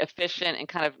everything to be efficient and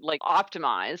kind of like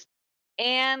optimized.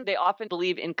 And they often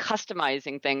believe in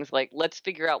customizing things like, let's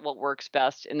figure out what works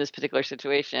best in this particular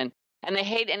situation. And they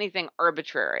hate anything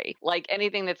arbitrary, like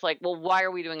anything that's like, well, why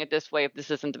are we doing it this way if this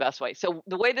isn't the best way? So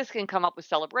the way this can come up with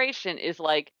celebration is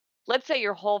like, let's say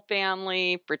your whole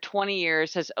family for 20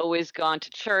 years has always gone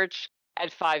to church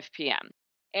at 5 p.m.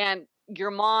 And your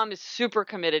mom is super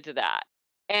committed to that.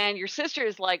 And your sister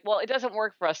is like, well, it doesn't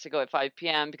work for us to go at 5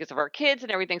 p.m. because of our kids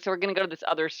and everything. So we're going to go to this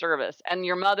other service. And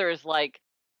your mother is like,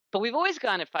 but we've always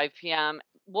gone at 5 p.m.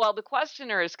 Well, the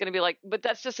questioner is going to be like, but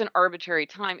that's just an arbitrary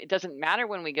time. It doesn't matter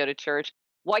when we go to church.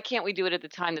 Why can't we do it at the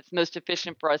time that's most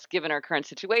efficient for us given our current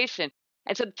situation?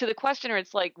 And so to the questioner,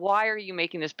 it's like, why are you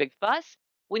making this big fuss?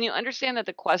 When you understand that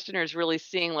the questioner is really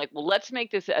seeing like, well, let's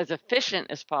make this as efficient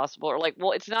as possible, or like,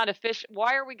 well, it's not efficient.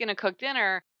 Why are we going to cook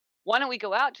dinner? Why don't we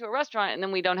go out to a restaurant and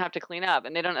then we don't have to clean up?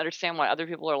 And they don't understand why other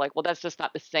people are like, well, that's just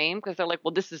not the same, because they're like,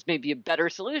 well, this is maybe a better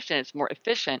solution. It's more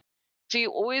efficient. So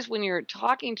you always, when you're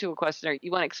talking to a questioner,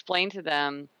 you want to explain to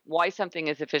them why something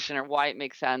is efficient or why it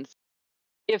makes sense.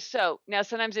 If so, now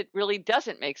sometimes it really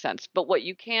doesn't make sense. But what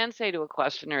you can say to a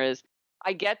questioner is,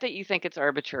 I get that you think it's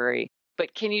arbitrary,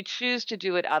 but can you choose to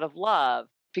do it out of love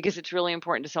because it's really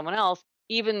important to someone else,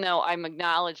 even though I'm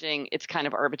acknowledging it's kind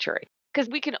of arbitrary? Because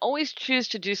we can always choose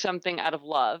to do something out of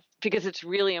love because it's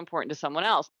really important to someone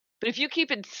else. But if you keep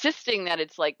insisting that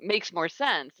it's like makes more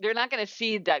sense, they're not going to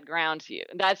cede that ground to you.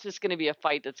 That's just going to be a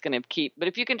fight that's going to keep. But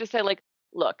if you can just say like,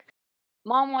 look,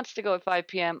 mom wants to go at 5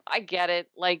 p.m. I get it.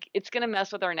 Like, it's going to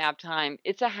mess with our nap time.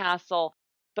 It's a hassle,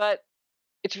 but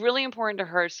it's really important to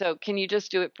her. So can you just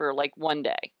do it for like one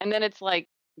day? And then it's like,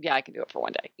 yeah, I can do it for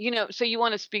one day. You know, so you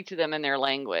want to speak to them in their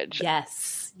language.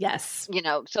 Yes. Yes. You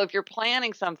know, so if you're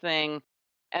planning something,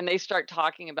 and they start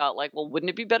talking about like, well, wouldn't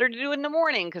it be better to do it in the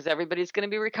morning because everybody's going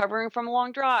to be recovering from a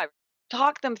long drive?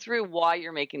 Talk them through why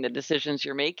you're making the decisions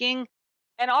you're making.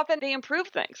 And often they improve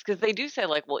things because they do say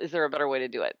like, well, is there a better way to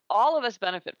do it? All of us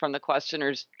benefit from the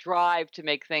questioner's drive to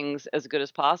make things as good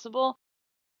as possible.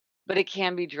 But it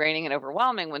can be draining and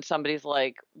overwhelming when somebody's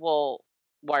like, well,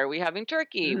 why are we having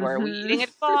turkey? Why are we eating at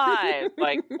 5?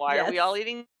 Like, why are we all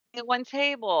eating at one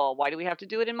table? Why do we have to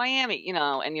do it in Miami?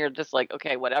 And you're just like,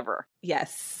 okay, whatever.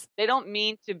 Yes. They don't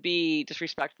mean to be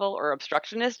disrespectful or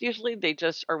obstructionist usually. They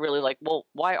just are really like, well,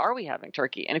 why are we having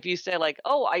turkey? And if you say like,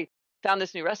 oh, I found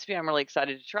this new recipe I'm really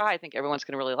excited to try, I think everyone's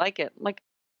going to really like it. I'm like,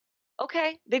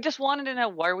 okay, they just wanted to know,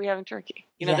 why are we having turkey?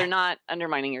 They're not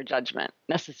undermining your judgment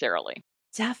necessarily.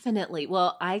 Definitely.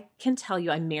 Well, I can tell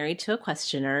you I'm married to a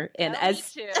questioner. And me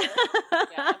too.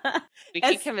 Yeah. We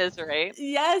can commiserate.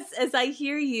 Yes, as I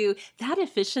hear you, that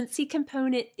efficiency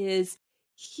component is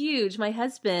huge. My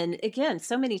husband, again,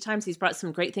 so many times he's brought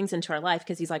some great things into our life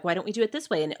because he's like, why don't we do it this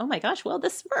way? And oh my gosh, well,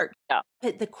 this worked. Yeah.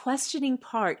 But the questioning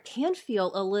part can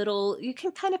feel a little, you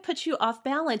can kind of put you off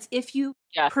balance if you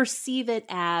perceive it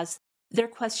as they're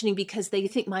questioning because they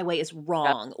think my way is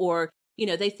wrong or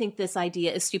they think this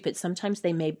idea is stupid. Sometimes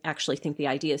they may actually think the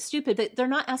idea is stupid, but they're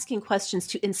not asking questions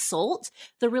to insult.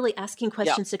 They're really asking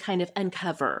questions to kind of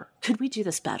uncover. Could we do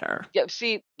this better? Yeah,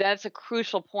 see, that's a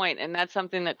crucial point. And that's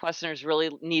something that questioners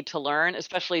really need to learn,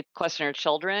 especially questioner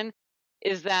children,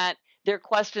 is that their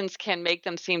questions can make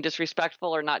them seem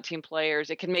disrespectful or not team players.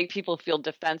 It can make people feel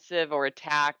defensive or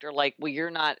attacked or like, well,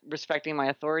 you're not respecting my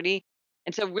authority.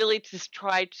 And so really to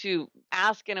try to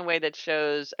ask in a way that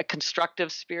shows a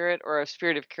constructive spirit or a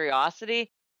spirit of curiosity,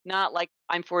 not like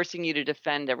I'm forcing you to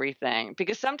defend everything.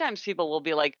 Because sometimes people will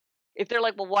be like, if they're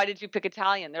like, well, why did you pick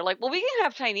Italian? They're like, well, we can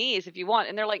have Chinese if you want.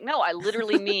 And they're like, no, I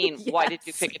literally mean, why did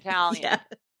you pick Italian? Yeah.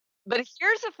 But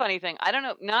here's a funny thing. I don't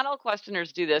know. Not all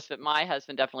questioners do this, but my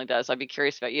husband definitely does. I'd be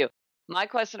curious about you. My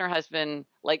questioner husband,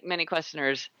 like many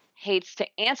questioners, hates to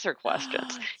answer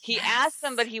questions. He asks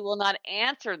them, but he will not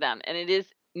answer them. And it is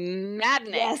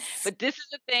maddening. Yes. But this is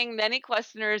the thing. Many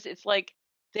questioners, it's like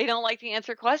they don't like to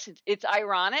answer questions. It's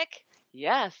ironic.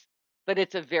 Yes. But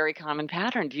it's a very common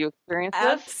pattern. Do you experience this?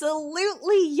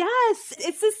 Absolutely. Yes.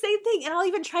 It's the same thing. And I'll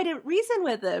even try to reason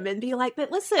with them and be like,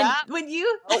 but listen, when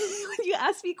you when you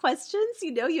ask me questions,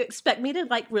 you expect me to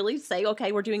like really say,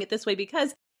 okay, we're doing it this way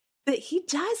because. But he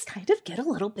does kind of get a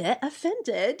little bit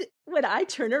offended when I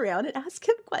turn around and ask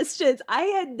him questions. I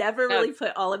had never really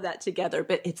put all of that together,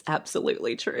 but it's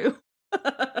absolutely true.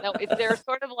 No, they're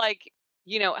sort of like,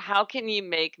 how can you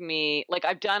make me, like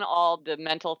I've done all the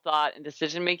mental thought and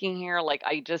decision making here. Like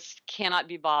I just cannot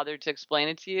be bothered to explain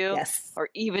it to you or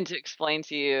even to explain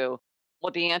to you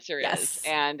what the answer is.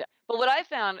 But what I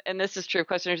found, and this is true of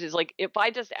questioners, is like if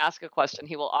I just ask a question,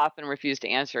 he will often refuse to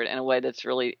answer it in a way that's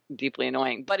really deeply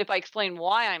annoying. But if I explain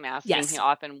why I'm asking, he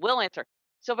often will answer.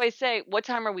 So if I say, what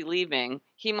time are we leaving?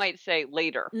 He might say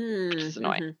later, which is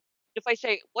annoying. Mm-hmm. If I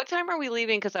say, what time are we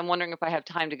leaving? Because I'm wondering if I have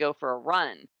time to go for a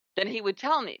run, then he would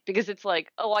tell me because it's like,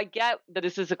 oh, I get that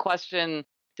this is a question.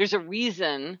 There's a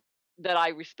reason that I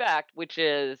respect, which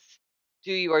is,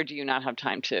 do you or do you not have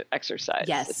time to exercise?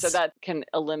 Yes. So that can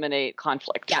eliminate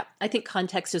conflict. Yeah. I think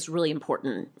context is really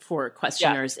important for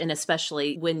questioners, and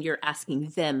especially when you're asking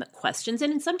them questions.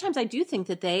 And sometimes I do think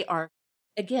that they are,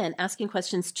 again, asking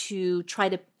questions to try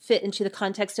to fit into the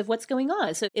context of what's going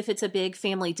on. So if it's a big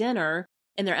family dinner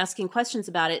and they're asking questions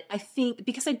about it, I think,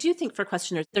 because I do think for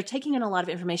questioners, they're taking in a lot of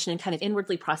information and kind of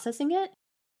inwardly processing it.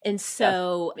 And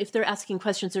so if they're asking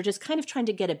questions, they're just kind of trying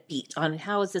to get a beat on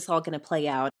how is this all going to play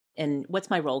out and what's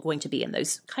my role going to be in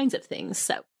those kinds of things.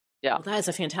 So that is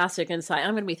a fantastic insight.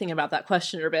 I'm going to be thinking about that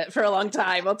questioner bit for a long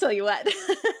time. I'll tell you what.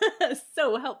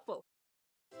 So helpful.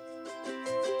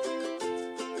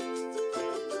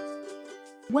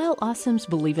 Well, Awesomes,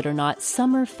 believe it or not,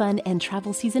 summer fun and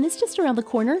travel season is just around the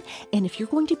corner. And if you're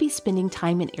going to be spending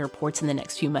time in airports in the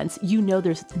next few months, you know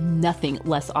there's nothing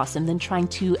less awesome than trying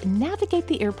to navigate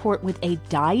the airport with a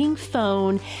dying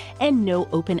phone and no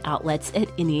open outlets at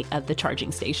any of the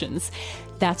charging stations.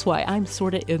 That's why I'm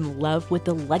sort of in love with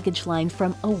the luggage line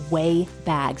from Away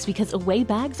Bags, because Away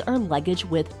Bags are luggage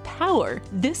with power.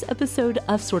 This episode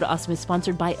of Sorta Awesome is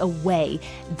sponsored by Away,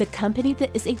 the company that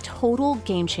is a total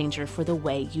game changer for the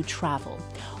way you travel.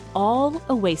 All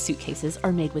Away suitcases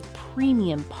are made with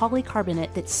premium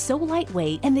polycarbonate that's so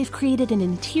lightweight, and they've created an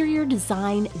interior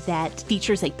design that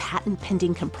features a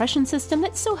patent-pending compression system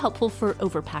that's so helpful for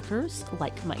overpackers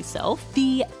like myself.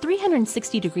 The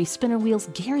 360-degree spinner wheels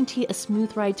guarantee a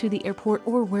smooth ride through the airport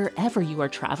or wherever you are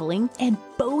traveling, and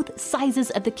both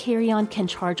sizes of the carry-on can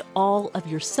charge all of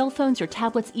your cell phones, your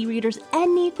tablets, e-readers,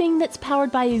 anything that's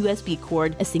powered by a USB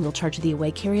cord. A single charge of the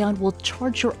Away carry-on will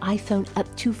charge your iPhone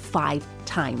up to 5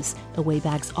 times. Away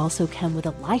bags also come with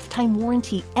a lifetime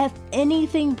warranty. If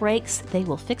anything breaks, they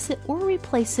will fix it or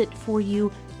replace it for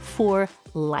you for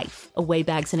life. Away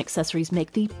bags and accessories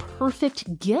make the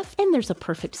perfect gift, and there's a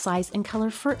perfect size and color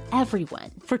for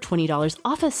everyone. For $20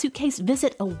 off a suitcase,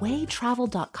 visit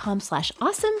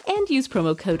awaytravel.com/awesome and use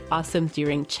promo code awesome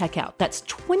during checkout. That's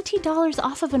 $20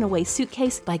 off of an Away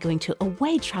suitcase by going to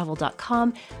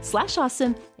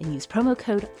awaytravel.com/awesome and use promo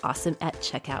code awesome at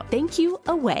checkout. Thank you,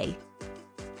 Away.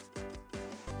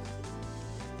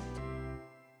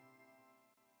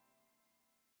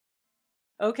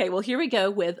 Okay, well, here we go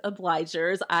with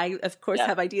obligers. I, of course,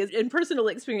 have ideas and personal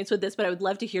experience with this, but I would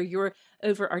love to hear your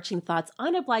overarching thoughts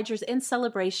on obligers and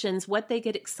celebrations, what they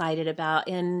get excited about,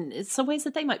 and some ways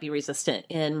that they might be resistant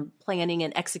in planning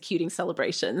and executing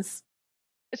celebrations.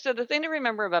 So the thing to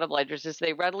remember about obligers is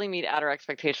they readily meet outer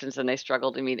expectations and they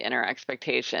struggle to meet inner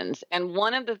expectations. And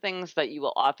one of the things that you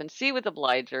will often see with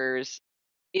obligers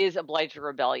is obliger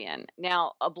rebellion.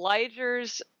 Now,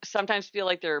 obligers sometimes feel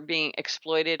like they're being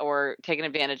exploited or taken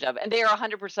advantage of, and they are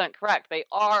 100% correct. They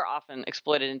are often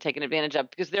exploited and taken advantage of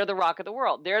because they're the rock of the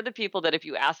world. They're the people that if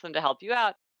you ask them to help you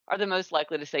out are the most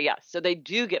likely to say yes. So they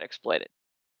do get exploited.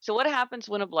 So what happens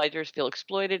when obligers feel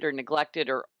exploited or neglected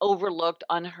or overlooked,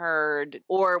 unheard,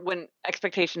 or when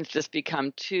expectations just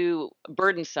become too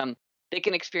burdensome? They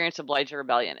can experience obliger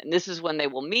rebellion. And this is when they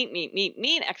will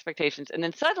meet expectations, and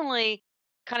then suddenly,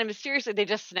 kind of mysteriously, they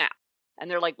just snap and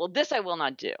they're like, well, this I will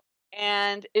not do.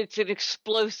 And it's an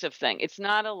explosive thing. It's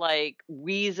not a like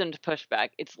reasoned pushback.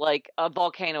 It's like a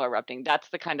volcano erupting. That's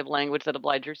the kind of language that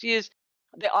obligers use.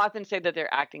 They often say that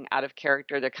they're acting out of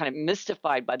character. They're kind of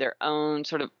mystified by their own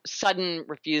sort of sudden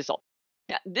refusal.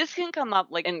 Now, this can come up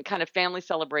like in kind of family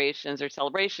celebrations or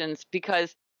celebrations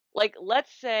because, like,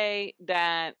 let's say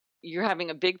that you're having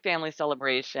a big family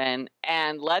celebration,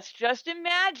 and let's just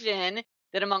imagine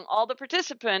that among all the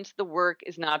participants, the work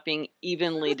is not being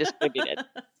evenly distributed.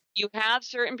 You have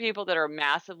certain people that are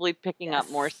massively picking up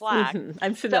more slack.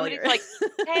 I'm familiar. Somebody's like,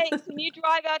 hey, can you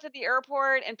drive out to the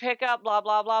airport and pick up blah,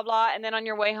 blah, blah, blah, and then on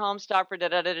your way home, stop for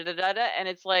da-da-da-da-da-da. And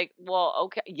it's like, well,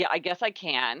 okay, yeah, I guess I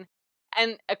can.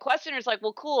 And a questioner is like,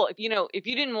 well, cool. If you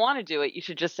didn't want to do it, you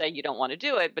should just say you don't want to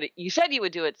do it. But you said you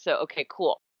would do it, so okay,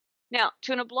 cool. Now,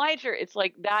 to an obliger, it's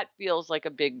like that feels like a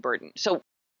big burden. So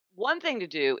one thing to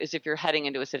do is if you're heading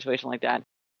into a situation like that,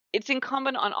 it's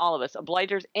incumbent on all of us,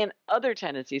 obligers and other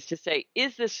tendencies, to say,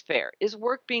 is this fair? Is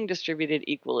work being distributed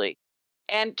equally?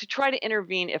 And to try to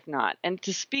intervene if not, and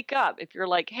to speak up if you're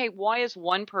like, hey, why is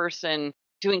one person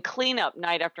doing cleanup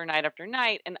night after night after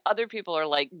night and other people are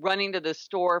like running to the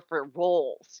store for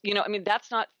rolls?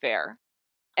 That's not fair.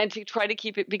 And to try to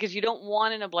keep it, because you don't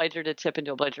want an obliger to tip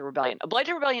into obliger rebellion.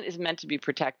 Obliger rebellion is meant to be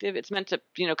protective. It's meant to,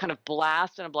 kind of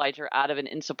blast an obliger out of an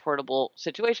insupportable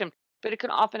situation. But it can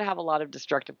often have a lot of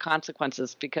destructive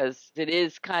consequences because it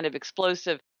is kind of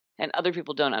explosive and other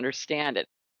people don't understand it.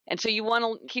 And so you want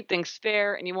to keep things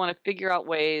fair and you want to figure out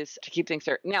ways to keep things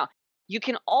fair. Now, you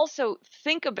can also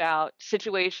think about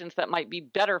situations that might be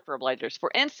better for obligers.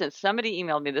 For instance, somebody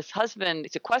emailed me, this husband,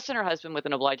 it's a questioner husband with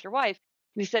an obliger wife.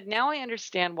 And he said, now I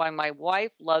understand why my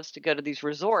wife loves to go to these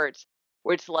resorts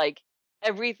where it's like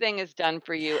everything is done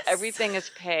for you, everything is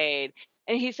paid.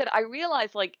 And he said, I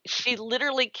realized like she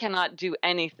literally cannot do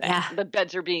anything. Yeah. The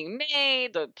beds are being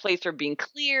made, the plates are being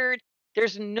cleared.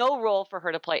 There's no role for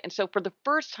her to play. And so for the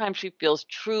first time, she feels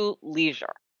true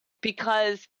leisure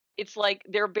because it's like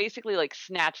they're basically like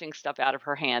snatching stuff out of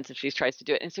her hands if she tries to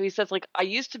do it. And so he says, like, I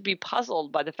used to be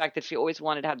puzzled by the fact that she always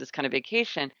wanted to have this kind of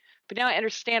vacation. But now I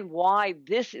understand why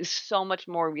this is so much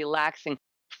more relaxing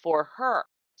for her.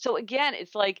 So again,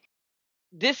 it's like,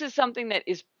 this is something that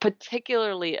is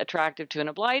particularly attractive to an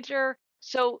obliger.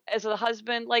 So as a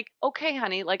husband, like, okay,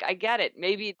 honey, like, I get it.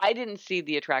 Maybe I didn't see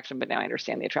the attraction, but now I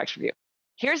understand the attraction for you.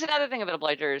 Here's another thing about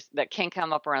obligers that can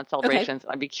come up around celebrations.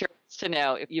 Okay. I'd be curious to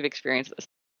know if you've experienced this.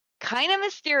 Kind of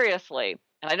mysteriously,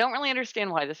 and I don't really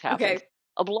understand why this happens, okay,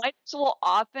 obligers will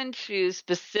often choose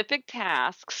specific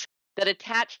tasks that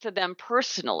attach to them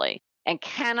personally and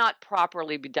cannot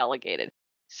properly be delegated.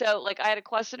 So, like, I had a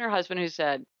questioner husband who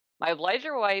said, my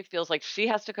obliger wife feels like she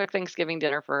has to cook Thanksgiving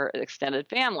dinner for her extended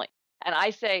family. And I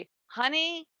say,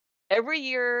 honey, every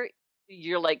year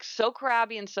you're like so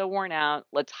crabby and so worn out.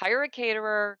 Let's hire a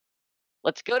caterer.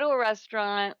 Let's go to a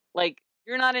restaurant. Like,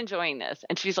 you're not enjoying this.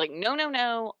 And she's like, no, no,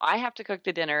 no, I have to cook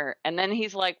the dinner. And then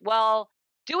he's like, well,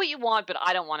 do what you want, but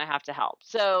I don't want to have to help.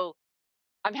 So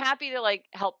I'm happy to like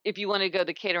help if you want to go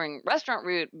the catering restaurant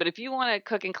route. But if you want to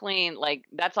cook and clean, like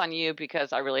that's on you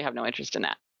because I really have no interest in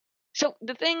that. So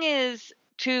the thing is,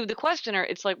 to the questioner,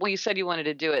 it's like, well, you said you wanted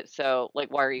to do it. So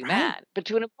like, why are you mad? But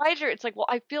to an obliger, it's like, well,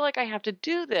 I feel like I have to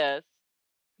do this.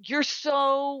 You're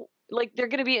so like, they're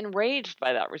going to be enraged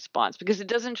by that response because it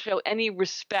doesn't show any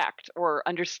respect or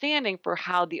understanding for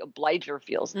how the obliger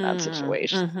feels in that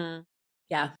situation. Mm-hmm.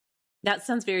 Yeah. That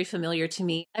sounds very familiar to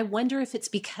me. I wonder if it's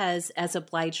because as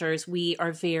obligers, we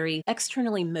are very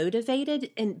externally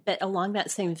motivated, but along that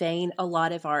same vein, a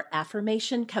lot of our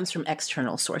affirmation comes from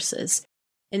external sources.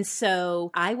 And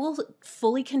so I will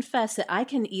fully confess that I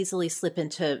can easily slip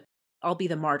into, I'll be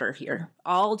the martyr here.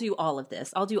 I'll do all of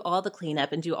this. I'll do all the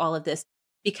cleanup and do all of this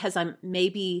because I'm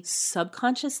maybe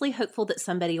subconsciously hopeful that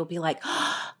somebody will be like,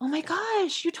 oh my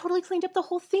gosh, you totally cleaned up the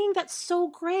whole thing. That's so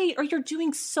great. Or you're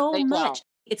doing so much.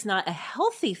 It's not a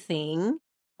healthy thing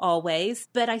always,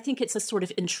 but I think it's a sort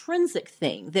of intrinsic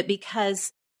thing that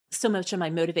because so much of my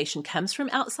motivation comes from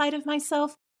outside of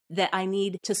myself, that I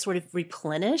need to sort of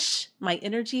replenish my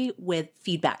energy with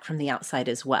feedback from the outside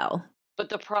as well. But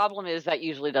the problem is that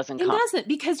usually doesn't come. It doesn't,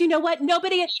 because you know what?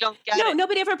 Nobody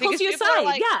ever pulls you aside.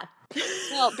 Like, yeah.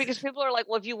 Well, because people are like,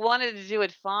 well, if you wanted to do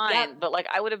it, fine. Yeah. But like,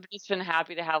 I would have just been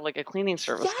happy to have like a cleaning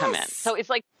service come in. So it's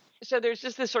like, so there's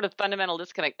just this sort of fundamental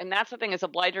disconnect. And that's the thing is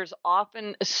obligers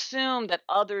often assume that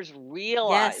others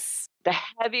realize the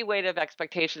heavy weight of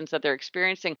expectations that they're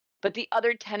experiencing, but the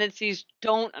other tendencies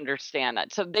don't understand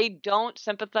that. So they don't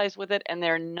sympathize with it and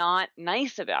they're not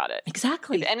nice about it.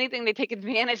 Exactly. If anything, they take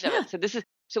advantage of it.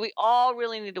 So we all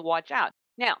really need to watch out.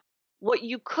 Now, what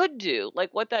you could do,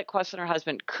 like what that questioner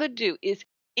husband could do is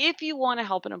if you want to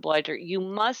help an obliger, you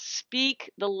must speak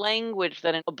the language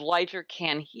that an obliger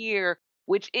can hear,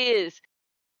 which is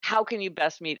how can you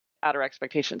best meet outer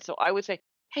expectations? So I would say,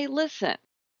 hey, listen,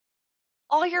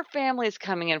 all your family is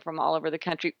coming in from all over the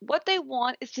country. What they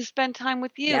want is to spend time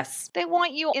with you. Yes. They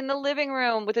want you in the living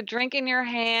room with a drink in your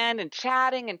hand and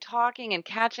chatting and talking and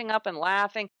catching up and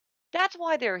laughing. That's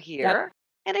why they're here. Yep.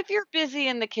 And if you're busy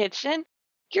in the kitchen,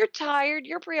 you're tired,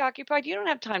 you're preoccupied, you don't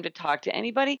have time to talk to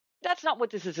anybody. That's not what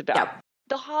this is about. Yep.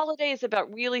 The holiday is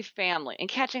about really family and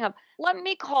catching up. Let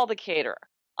me call the caterer.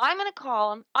 I'm going to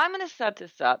call them. I'm going to set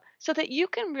this up so that you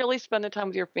can really spend the time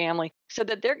with your family so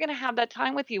that they're going to have that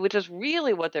time with you, which is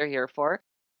really what they're here for.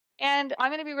 And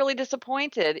I'm going to be really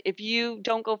disappointed if you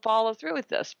don't go follow through with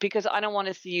this because I don't want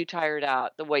to see you tired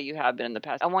out the way you have been in the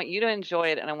past. I want you to enjoy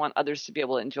it and I want others to be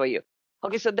able to enjoy you.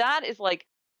 Okay, so that is like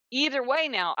either way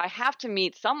now, I have to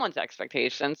meet someone's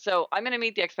expectations. So I'm going to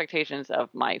meet the expectations of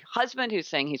my husband who's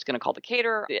saying he's going to call the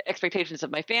caterer, the expectations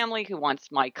of my family who wants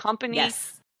my company.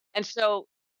 Yes. And so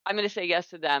I'm going to say yes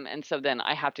to them. And so then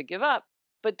I have to give up.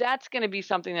 But that's going to be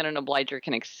something that an obliger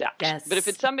can accept. Yes. But if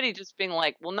it's somebody just being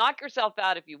like, well, knock yourself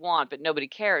out if you want, but nobody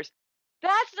cares,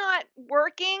 that's not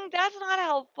working. That's not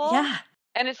helpful. Yeah.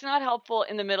 And it's not helpful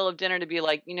in the middle of dinner to be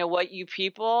like, you know what, you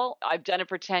people, I've done it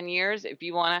for 10 years. If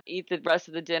you want to eat the rest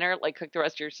of the dinner, like cook the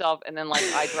rest yourself. And then like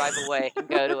I drive away and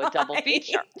go to a double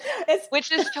feature,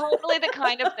 which is totally the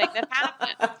kind of thing that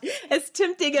happens. As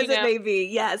tempting as it may be.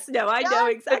 Yes. No, I know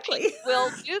exactly. We'll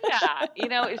do that.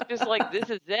 It's just like, this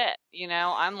is it.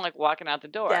 I'm like walking out the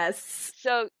door. Yes.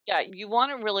 So yeah, you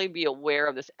want to really be aware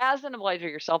of this as an obliger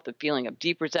yourself, the feeling of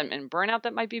deep resentment and burnout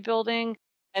that might be building.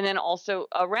 And then also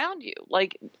around you,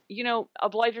 like,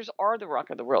 obligers are the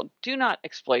rock of the world. Do not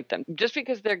exploit them. Just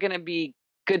because they're going to be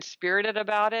good-spirited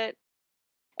about it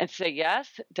and say yes,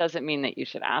 doesn't mean that you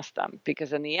should ask them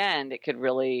because in the end, it could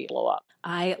really blow up.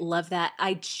 I love that.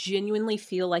 I genuinely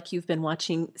feel like you've been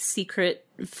watching secret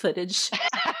footage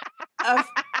of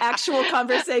actual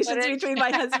conversations between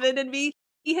my husband and me.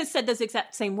 He has said those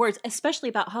exact same words, especially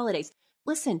about holidays.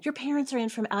 Listen, your parents are in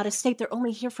from out of state. They're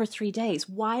only here for 3 days.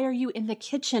 Why are you in the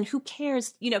kitchen? Who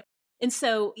cares? And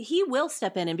so he will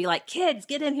step in and be like, kids,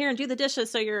 get in here and do the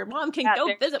dishes so your mom can go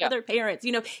visit with her parents.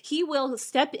 He will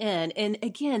step in. And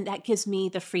again, that gives me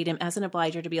the freedom as an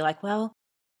obliger to be like, well,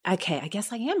 okay, I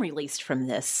guess I am released from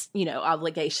this,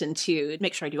 obligation to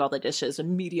make sure I do all the dishes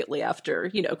immediately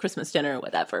after, Christmas dinner or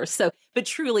whatever. So, but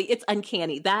truly it's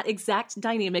uncanny. That exact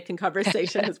dynamic and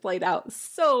conversation has played out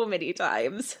so many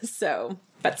times. So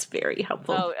that's very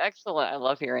helpful. Oh, excellent. I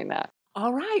love hearing that.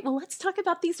 All right. Well, let's talk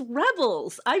about these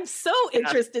rebels. I'm so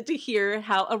interested to hear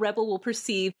how a rebel will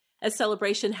perceive a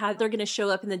celebration, how they're going to show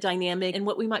up in the dynamic and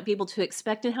what we might be able to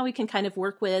expect and how we can kind of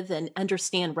work with and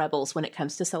understand rebels when it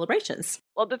comes to celebrations.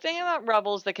 Well, the thing about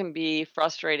rebels that can be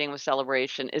frustrating with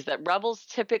celebration is that rebels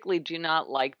typically do not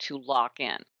like to lock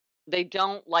in. They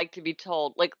don't like to be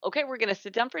told, like, okay, we're going to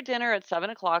sit down for dinner at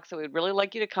 7:00. So we'd really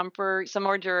like you to come for some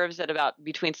hors d'oeuvres at about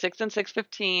between 6 and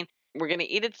 6:15. We're going to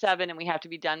eat at 7 and we have to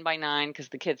be done by 9 because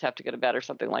the kids have to go to bed or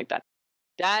something like that.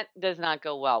 That does not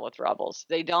go well with rebels.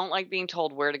 They don't like being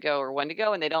told where to go or when to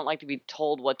go, and they don't like to be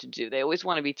told what to do. They always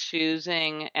want to be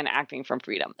choosing and acting from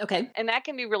freedom. Okay. And that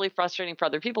can be really frustrating for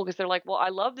other people because they're like, well, I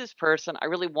love this person. I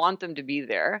really want them to be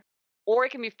there. Or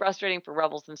it can be frustrating for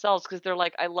rebels themselves because they're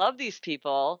like, I love these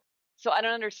people. So I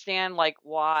don't understand like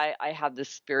why I have this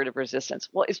spirit of resistance.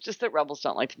 Well, it's just that rebels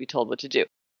don't like to be told what to do.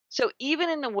 So even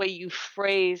in the way you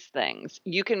phrase things,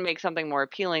 you can make something more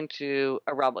appealing to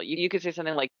a rebel. You could say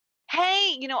something like,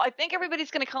 hey, I think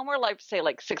everybody's going to come. We're like, say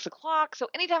like 6:00. So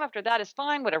anytime after that is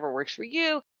fine, whatever works for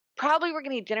you. Probably we're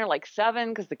going to eat dinner like 7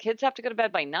 because the kids have to go to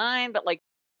bed by 9. But like,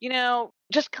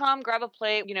 just come, grab a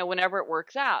plate, whenever it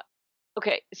works out.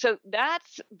 Okay. So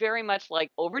that's very much like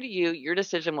over to you, your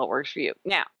decision, what works for you.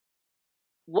 Now,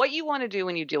 what you want to do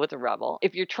when you deal with a rebel,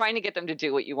 if you're trying to get them to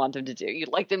do what you want them to do,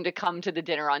 you'd like them to come to the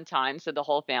dinner on time so the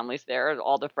whole family's there,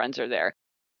 all the friends are there.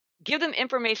 Give them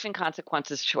information,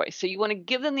 consequences, choice. So you want to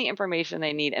give them the information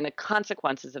they need and the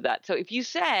consequences of that. So if you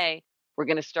say, we're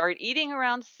going to start eating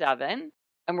around 7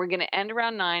 and we're going to end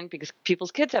around 9 because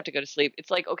people's kids have to go to sleep.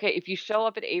 It's like, okay, if you show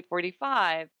up at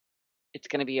 8:45, it's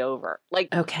going to be over.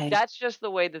 Like, okay, that's just the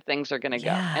way the things are going to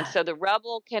go. And so the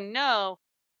rebel can know,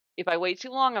 if I wait too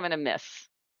long, I'm going to miss.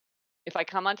 If I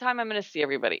come on time, I'm going to see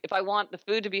everybody. If I want the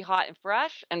food to be hot and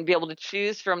fresh and be able to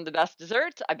choose from the best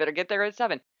desserts, I better get there at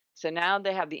 7. So now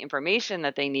they have the information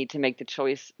that they need to make the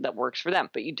choice that works for them.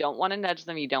 But you don't want to nudge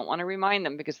them. You don't want to remind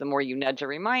them because the more you nudge or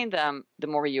remind them, the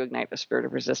more you ignite the spirit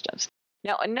of resistance.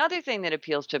 Now, another thing that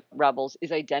appeals to rebels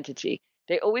is identity.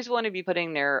 They always want to be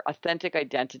putting their authentic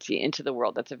identity into the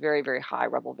world. That's a very, very high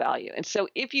rebel value. And so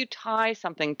if you tie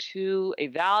something to a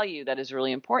value that is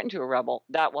really important to a rebel,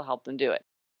 that will help them do it.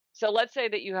 So let's say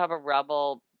that you have a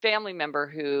rebel family member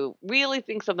who really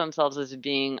thinks of themselves as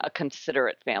being a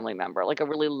considerate family member, like a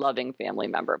really loving family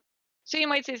member. So you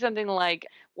might say something like,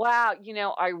 wow,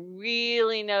 I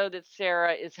really know that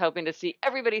Sarah is hoping to see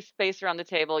everybody's face around the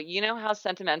table. You know how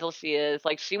sentimental she is.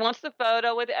 Like, she wants the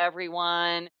photo with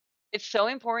everyone. It's so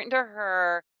important to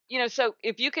her. So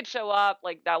if you could show up,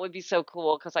 like, that would be so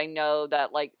cool because I know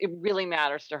that, like, it really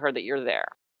matters to her that you're there.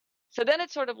 So then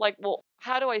it's sort of like, well,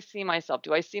 how do I see myself?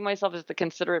 Do I see myself as the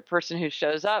considerate person who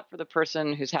shows up for the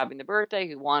person who's having the birthday,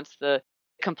 who wants the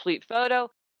complete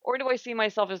photo? Or do I see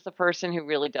myself as the person who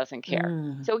really doesn't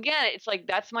care? So again, it's like,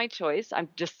 that's my choice. I'm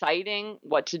deciding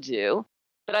what to do,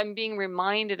 but I'm being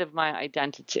reminded of my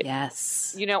identity.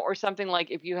 Yes. Or something like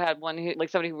if you had one who, like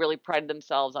somebody who really prided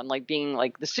themselves on like being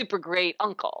like the super great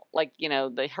uncle, like,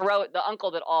 the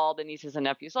uncle that all the nieces and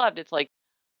nephews loved. It's like,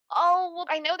 oh, well,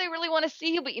 I know they really want to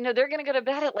see you, but, they're going to go to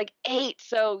bed at like 8.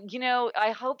 So,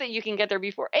 I hope that you can get there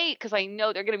before 8 because I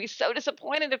know they're going to be so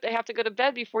disappointed if they have to go to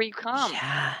bed before you come.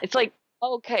 Yeah. It's like,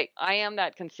 okay, I am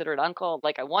that considerate uncle.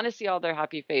 Like, I want to see all their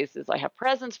happy faces. I have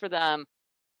presents for them.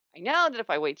 I know that if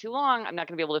I wait too long, I'm not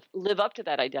going to be able to live up to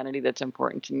that identity that's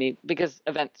important to me because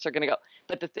events are going to go.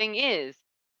 But the thing is,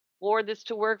 for this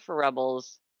to work for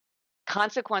rebels,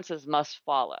 consequences must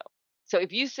follow. So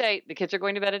if you say the kids are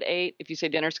going to bed at 8, if you say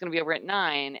dinner's going to be over at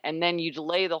 9, and then you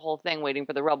delay the whole thing waiting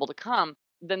for the rebel to come,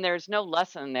 then there's no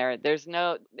lesson there.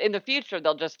 In the future,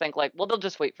 they'll just think like, well, they'll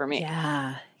just wait for me.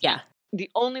 Yeah. Yeah. The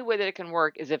only way that it can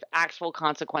work is if actual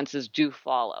consequences do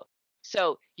follow.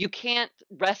 So you can't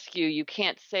rescue, you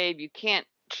can't save, you can't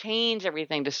change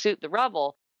everything to suit the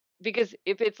rebel, because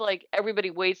if it's like everybody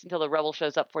waits until the rebel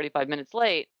shows up 45 minutes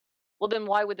late, well, then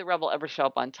why would the rebel ever show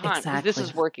up on time? Exactly. Because this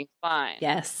is working fine.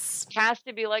 Yes. It has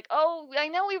to be like, oh, I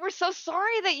know we were so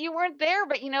sorry that you weren't there,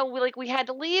 but we had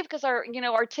to leave because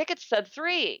our tickets said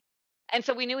 3. And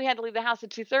so we knew we had to leave the house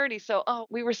at 2:30. So,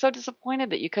 we were so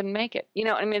disappointed that you couldn't make it.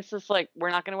 It's just like,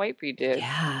 we're not going to wait for you, dude.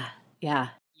 Yeah. Yeah.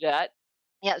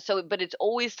 Yeah. So, but it's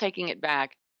always taking it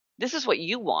back. This is what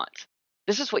you want.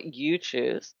 This is what you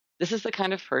choose. This is the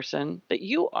kind of person that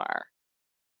you are.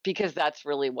 Because that's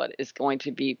really what is going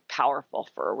to be powerful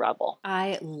for a rebel.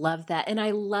 I love that. And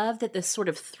I love that this sort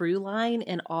of through line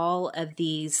in all of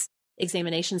these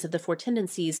examinations of the 4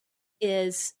 tendencies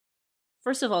is,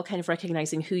 first of all, kind of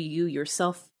recognizing who you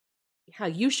yourself, how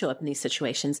you show up in these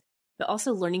situations, but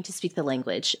also learning to speak the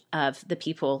language of the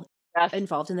people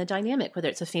involved in the dynamic, whether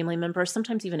it's a family member,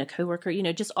 sometimes even a coworker,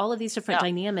 just all of these different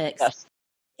dynamics. Yes.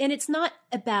 And it's not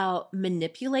about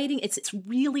manipulating. It's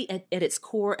really at its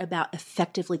core about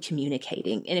effectively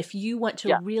communicating. And if you want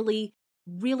to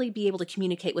really be able to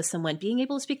communicate with someone, being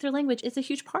able to speak their language is a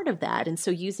huge part of that. And so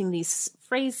using these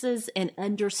phrases and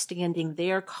understanding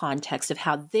their context of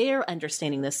how they're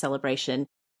understanding this celebration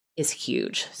is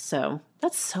huge. So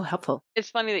that's so helpful. It's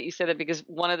funny that you say that, because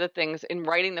one of the things in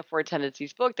writing the Four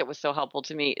Tendencies book that was so helpful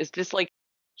to me is just like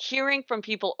hearing from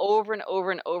people over and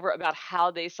over and over about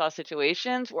how they saw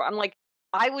situations where I'm like,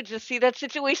 I would just see that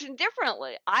situation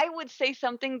differently. I would say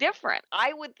something different.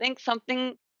 I would think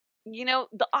something,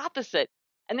 the opposite.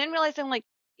 And then realizing, like,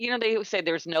 they say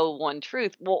there's no one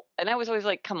truth. Well, and I was always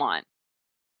like, come on.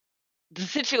 The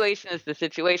situation is the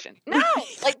situation. No,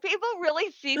 like people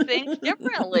really see things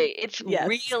differently. It's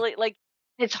really like,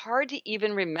 it's hard to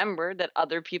even remember that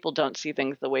other people don't see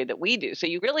things the way that we do. So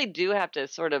you really do have to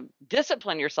sort of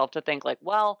discipline yourself to think like,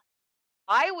 well,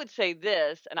 I would say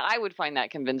this and I would find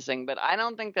that convincing, but I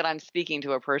don't think that I'm speaking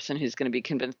to a person who's going to be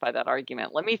convinced by that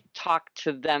argument. Let me talk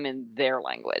to them in their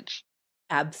language.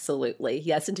 Absolutely.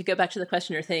 Yes. And to go back to the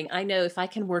questioner thing, I know if I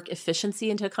can work efficiency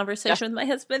into a conversation with my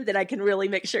husband, then I can really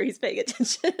make sure he's paying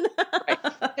attention. Right.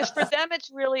 Because for them, it's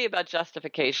really about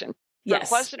justification. For a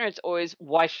questioner, it's always,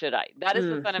 why should I? That is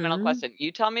the fundamental question.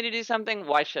 You tell me to do something,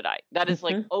 why should I? That is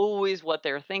like always what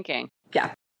they're thinking.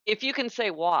 Yeah. If you can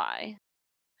say why,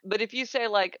 but if you say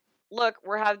like, look,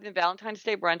 we're having the Valentine's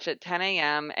Day brunch at 10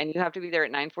 a.m. and you have to be there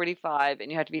at 9:45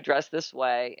 and you have to be dressed this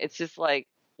way. It's just like,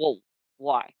 well,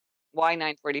 why? Why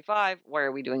 9:45? Why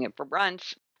are we doing it for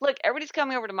brunch? Look, everybody's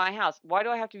coming over to my house. Why do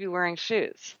I have to be wearing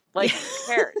shoes? Like, who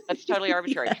cares? That's totally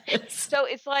arbitrary. Yes. So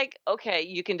it's like, okay,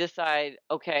 you can decide,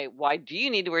 okay, why do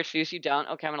you need to wear shoes? You don't.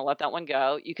 Okay, I'm going to let that one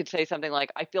go. You could say something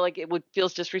like, I feel like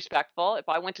feels disrespectful. If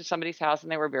I went to somebody's house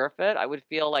and they were barefoot, I would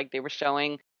feel like they were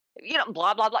showing,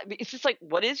 blah, blah, blah. It's just like,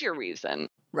 what is your reason?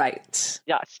 Right.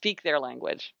 Yeah, speak their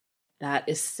language. That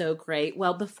is so great.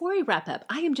 Well, before we wrap up,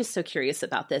 I am just so curious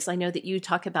about this. I know that you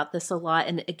talk about this a lot.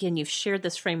 And again, you've shared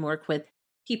this framework with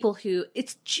people who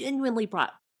it's genuinely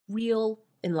brought real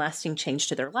and lasting change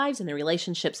to their lives and their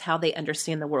relationships, how they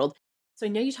understand the world. So I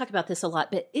know you talk about this a lot,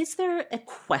 but is there a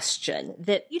question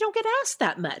that you don't get asked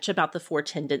that much about the Four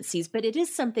Tendencies, but it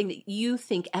is something that you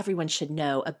think everyone should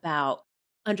know about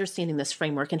understanding this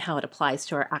framework and how it applies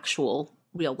to our actual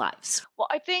real lives? Well,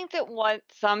 I think that what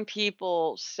some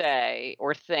people say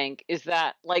or think is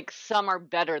that like some are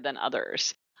better than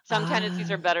others. Some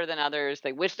tendencies are better than others.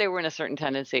 They wish they were in a certain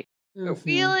tendency. But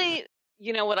really,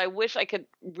 what I wish I could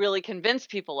really convince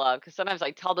people of, because sometimes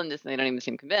I tell them this and they don't even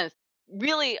seem convinced,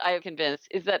 really I am convinced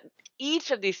is that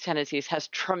each of these tendencies has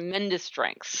tremendous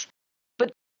strengths.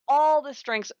 But all the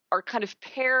strengths are kind of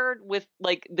paired with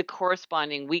like the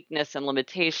corresponding weakness and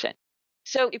limitation.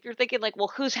 So if you're thinking like,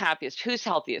 well, who's happiest, who's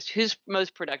healthiest, who's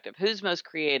most productive, who's most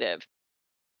creative,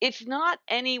 it's not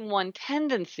any one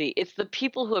tendency. It's the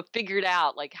people who have figured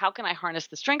out, like, how can I harness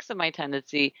the strengths of my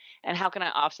tendency and how can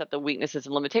I offset the weaknesses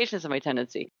and limitations of my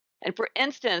tendency? And for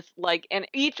instance, and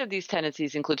each of these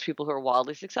tendencies includes people who are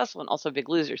wildly successful and also big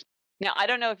losers. Now, I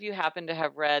don't know if you happen to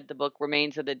have read the book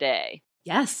Remains of the Day.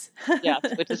 Yes. Yes,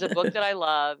 which is a book that I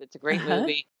love. It's a great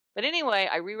movie. But anyway,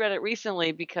 I reread it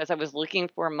recently because I was looking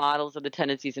for models of the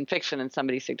tendencies in fiction and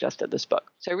somebody suggested this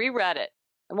book. So I reread it.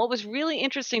 And what was really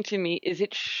interesting to me is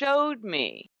it showed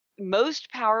me most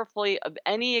powerfully of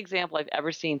any example I've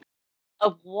ever seen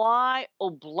of why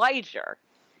obliger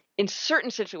in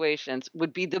certain situations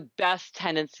would be the best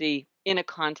tendency in a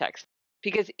context.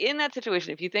 Because in that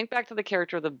situation, if you think back to the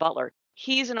character of the butler,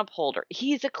 he's an upholder.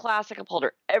 He's a classic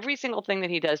upholder. Every single thing that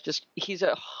he does, he's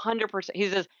 100%.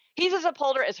 He's as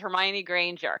upholder as Hermione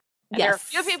Granger. And there are a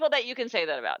few people that you can say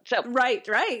that about. So Right.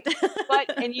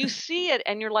 and you see it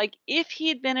and you're like, if he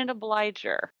had been an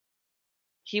obliger,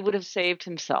 he would have saved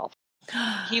himself.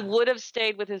 He would have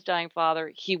stayed with his dying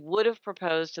father. He would have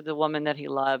proposed to the woman that he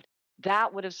loved.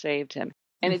 That would have saved him.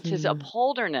 And it's his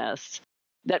upholderness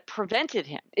that prevented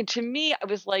him. And to me, I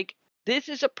was like, this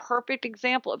is a perfect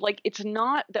example of like, it's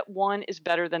not that one is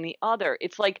better than the other.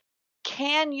 It's like,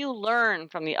 can you learn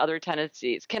from the other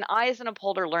tendencies? Can I, as an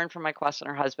upholder, learn from my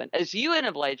questioner husband? As you, an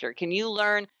obliger, can you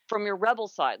learn from your rebel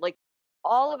side? Like,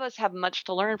 all of us have much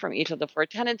to learn from each of the four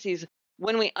tendencies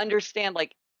when we understand,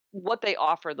 like, what they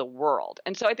offer the world.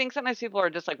 And so I think sometimes people are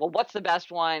just like, well, what's the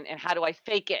best one? And how do I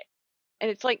fake it?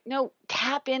 And it's like, no,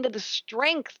 tap into the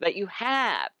strength that you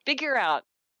have. Figure out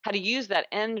how to use that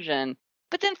engine,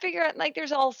 but then figure out, like,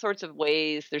 there's all sorts of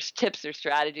ways. There's tips, there's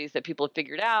strategies that people have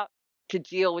figured out to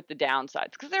deal with the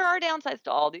downsides, because there are downsides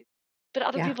to all these, but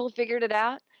other people have figured it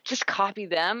out. Just copy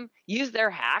them, use their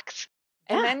hacks,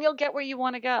 and then you'll get where you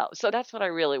want to go. So that's what I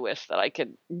really wish that I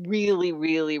could really,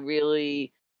 really,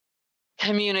 really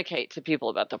communicate to people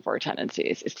about the four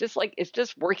tendencies. It's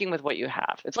just working with what you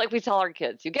have. It's like we tell our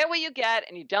kids, you get what you get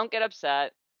and you don't get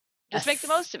upset. Just make the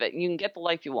most of it and you can get the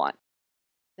life you want.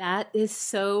 That is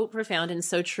so profound and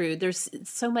so true. There's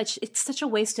so much, it's such a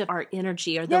waste of our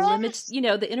energy or the limits,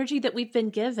 the energy that we've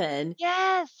been given.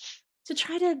 Yes. To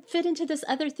try to fit into this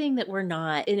other thing that we're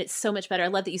not. And it's so much better. I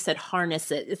love that you said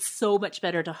harness it. It's so much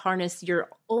better to harness your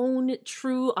own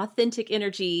true, authentic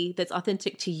energy that's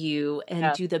authentic to you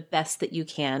and do the best that you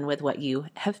can with what you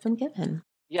have been given.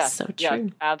 Yes. So true. Yeah,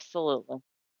 absolutely.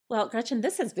 Well, Gretchen,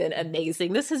 this has been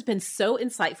amazing. This has been so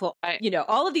insightful.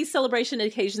 All of these celebration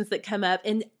occasions that come up,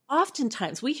 and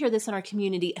oftentimes we hear this in our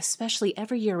community, especially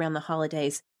every year around the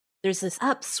holidays. There's this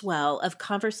upswell of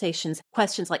conversations,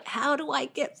 questions like, how do I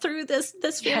get through this?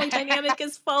 This family dynamic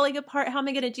is falling apart. How am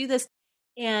I going to do this?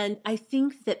 And I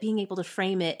think that being able to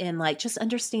frame it in like just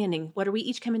understanding what are we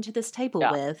each coming to this table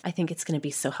with, I think it's going to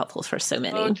be so helpful for so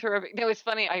many. Oh, terrific. No, it's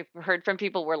funny. I heard from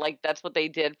people where like that's what they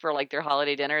did for like their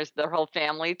holiday dinners. Their whole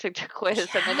family took the quiz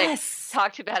and then they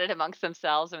talked about it amongst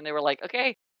themselves and they were like,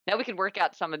 okay, now we can work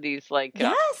out some of these like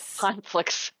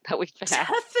conflicts that we've been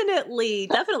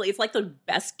Definitely. It's like the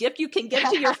best gift you can give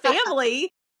to your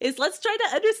family is let's try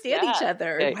to understand each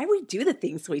other. Why we do the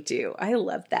things we do. I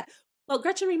love that. Well,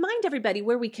 Gretchen, remind everybody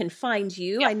where we can find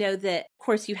you. I know that, of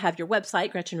course, you have your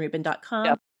website,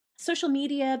 GretchenRubin.com. Social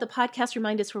media, the podcast,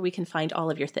 remind us where we can find all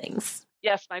of your things.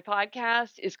 Yes, my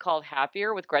podcast is called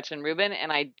Happier with Gretchen Rubin,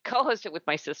 and I co-host it with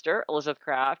my sister, Elizabeth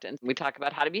Kraft, and we talk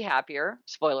about how to be happier.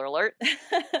 Spoiler alert.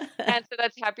 And so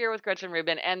that's Happier with Gretchen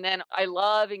Rubin. And then I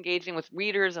love engaging with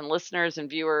readers and listeners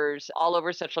and viewers all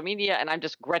over social media, and I'm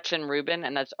just Gretchen Rubin,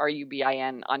 and that's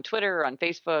Rubin on Twitter, on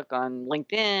Facebook, on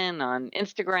LinkedIn, on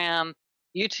Instagram,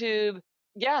 YouTube.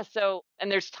 Yeah. So, and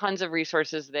there's tons of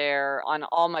resources there on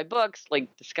all my books,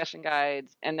 like discussion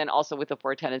guides, and then also with the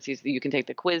four tendencies that you can take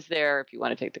the quiz there if you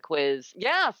want to take the quiz.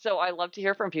 Yeah. So I love to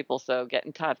hear from people. So get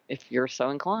in touch if you're so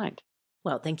inclined.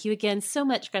 Well, thank you again so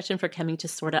much, Gretchen, for coming to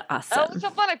Sorta Awesome. Oh, it was so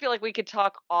fun. I feel like we could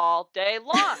talk all day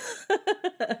long.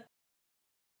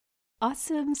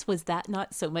 Awesomes, was that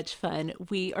not so much fun?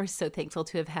 We are so thankful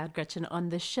to have had Gretchen on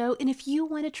the show. And if you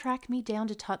want to track me down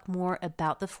to talk more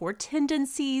about the four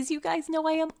tendencies, you guys know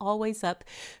I am always up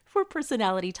for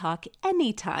personality talk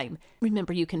anytime.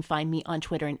 Remember, you can find me on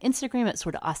Twitter and Instagram at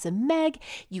Sorta Awesome Meg.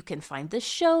 You can find the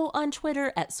show on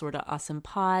Twitter at Sorta Awesome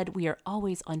Pod. We are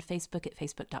always on Facebook at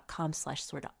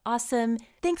facebook.com/Sorta Awesome.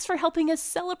 Thanks for helping us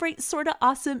celebrate Sorta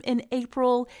Awesome in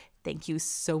April. Thank you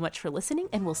so much for listening,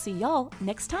 and we'll see y'all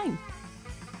next time.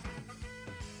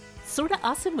 Sorta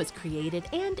Awesome was created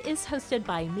and is hosted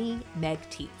by me, Meg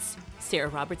Tietz. Sarah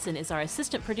Robertson is our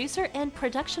assistant producer, and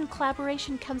production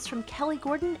collaboration comes from Kelly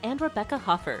Gordon and Rebecca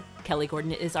Hoffer. Kelly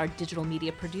Gordon is our digital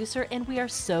media producer, and we are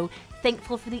so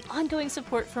thankful for the ongoing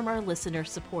support from our listener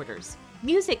supporters.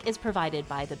 Music is provided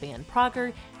by the band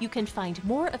Prager. You can find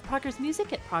more of Prager's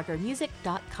music at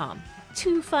pragermusic.com.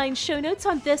 To find show notes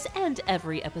on this and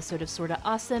every episode of Sorta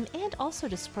Awesome, and also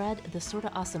to spread the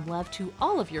Sorta Awesome love to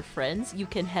all of your friends, you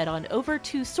can head on over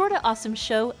to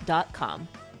sortaawesomeshow.com.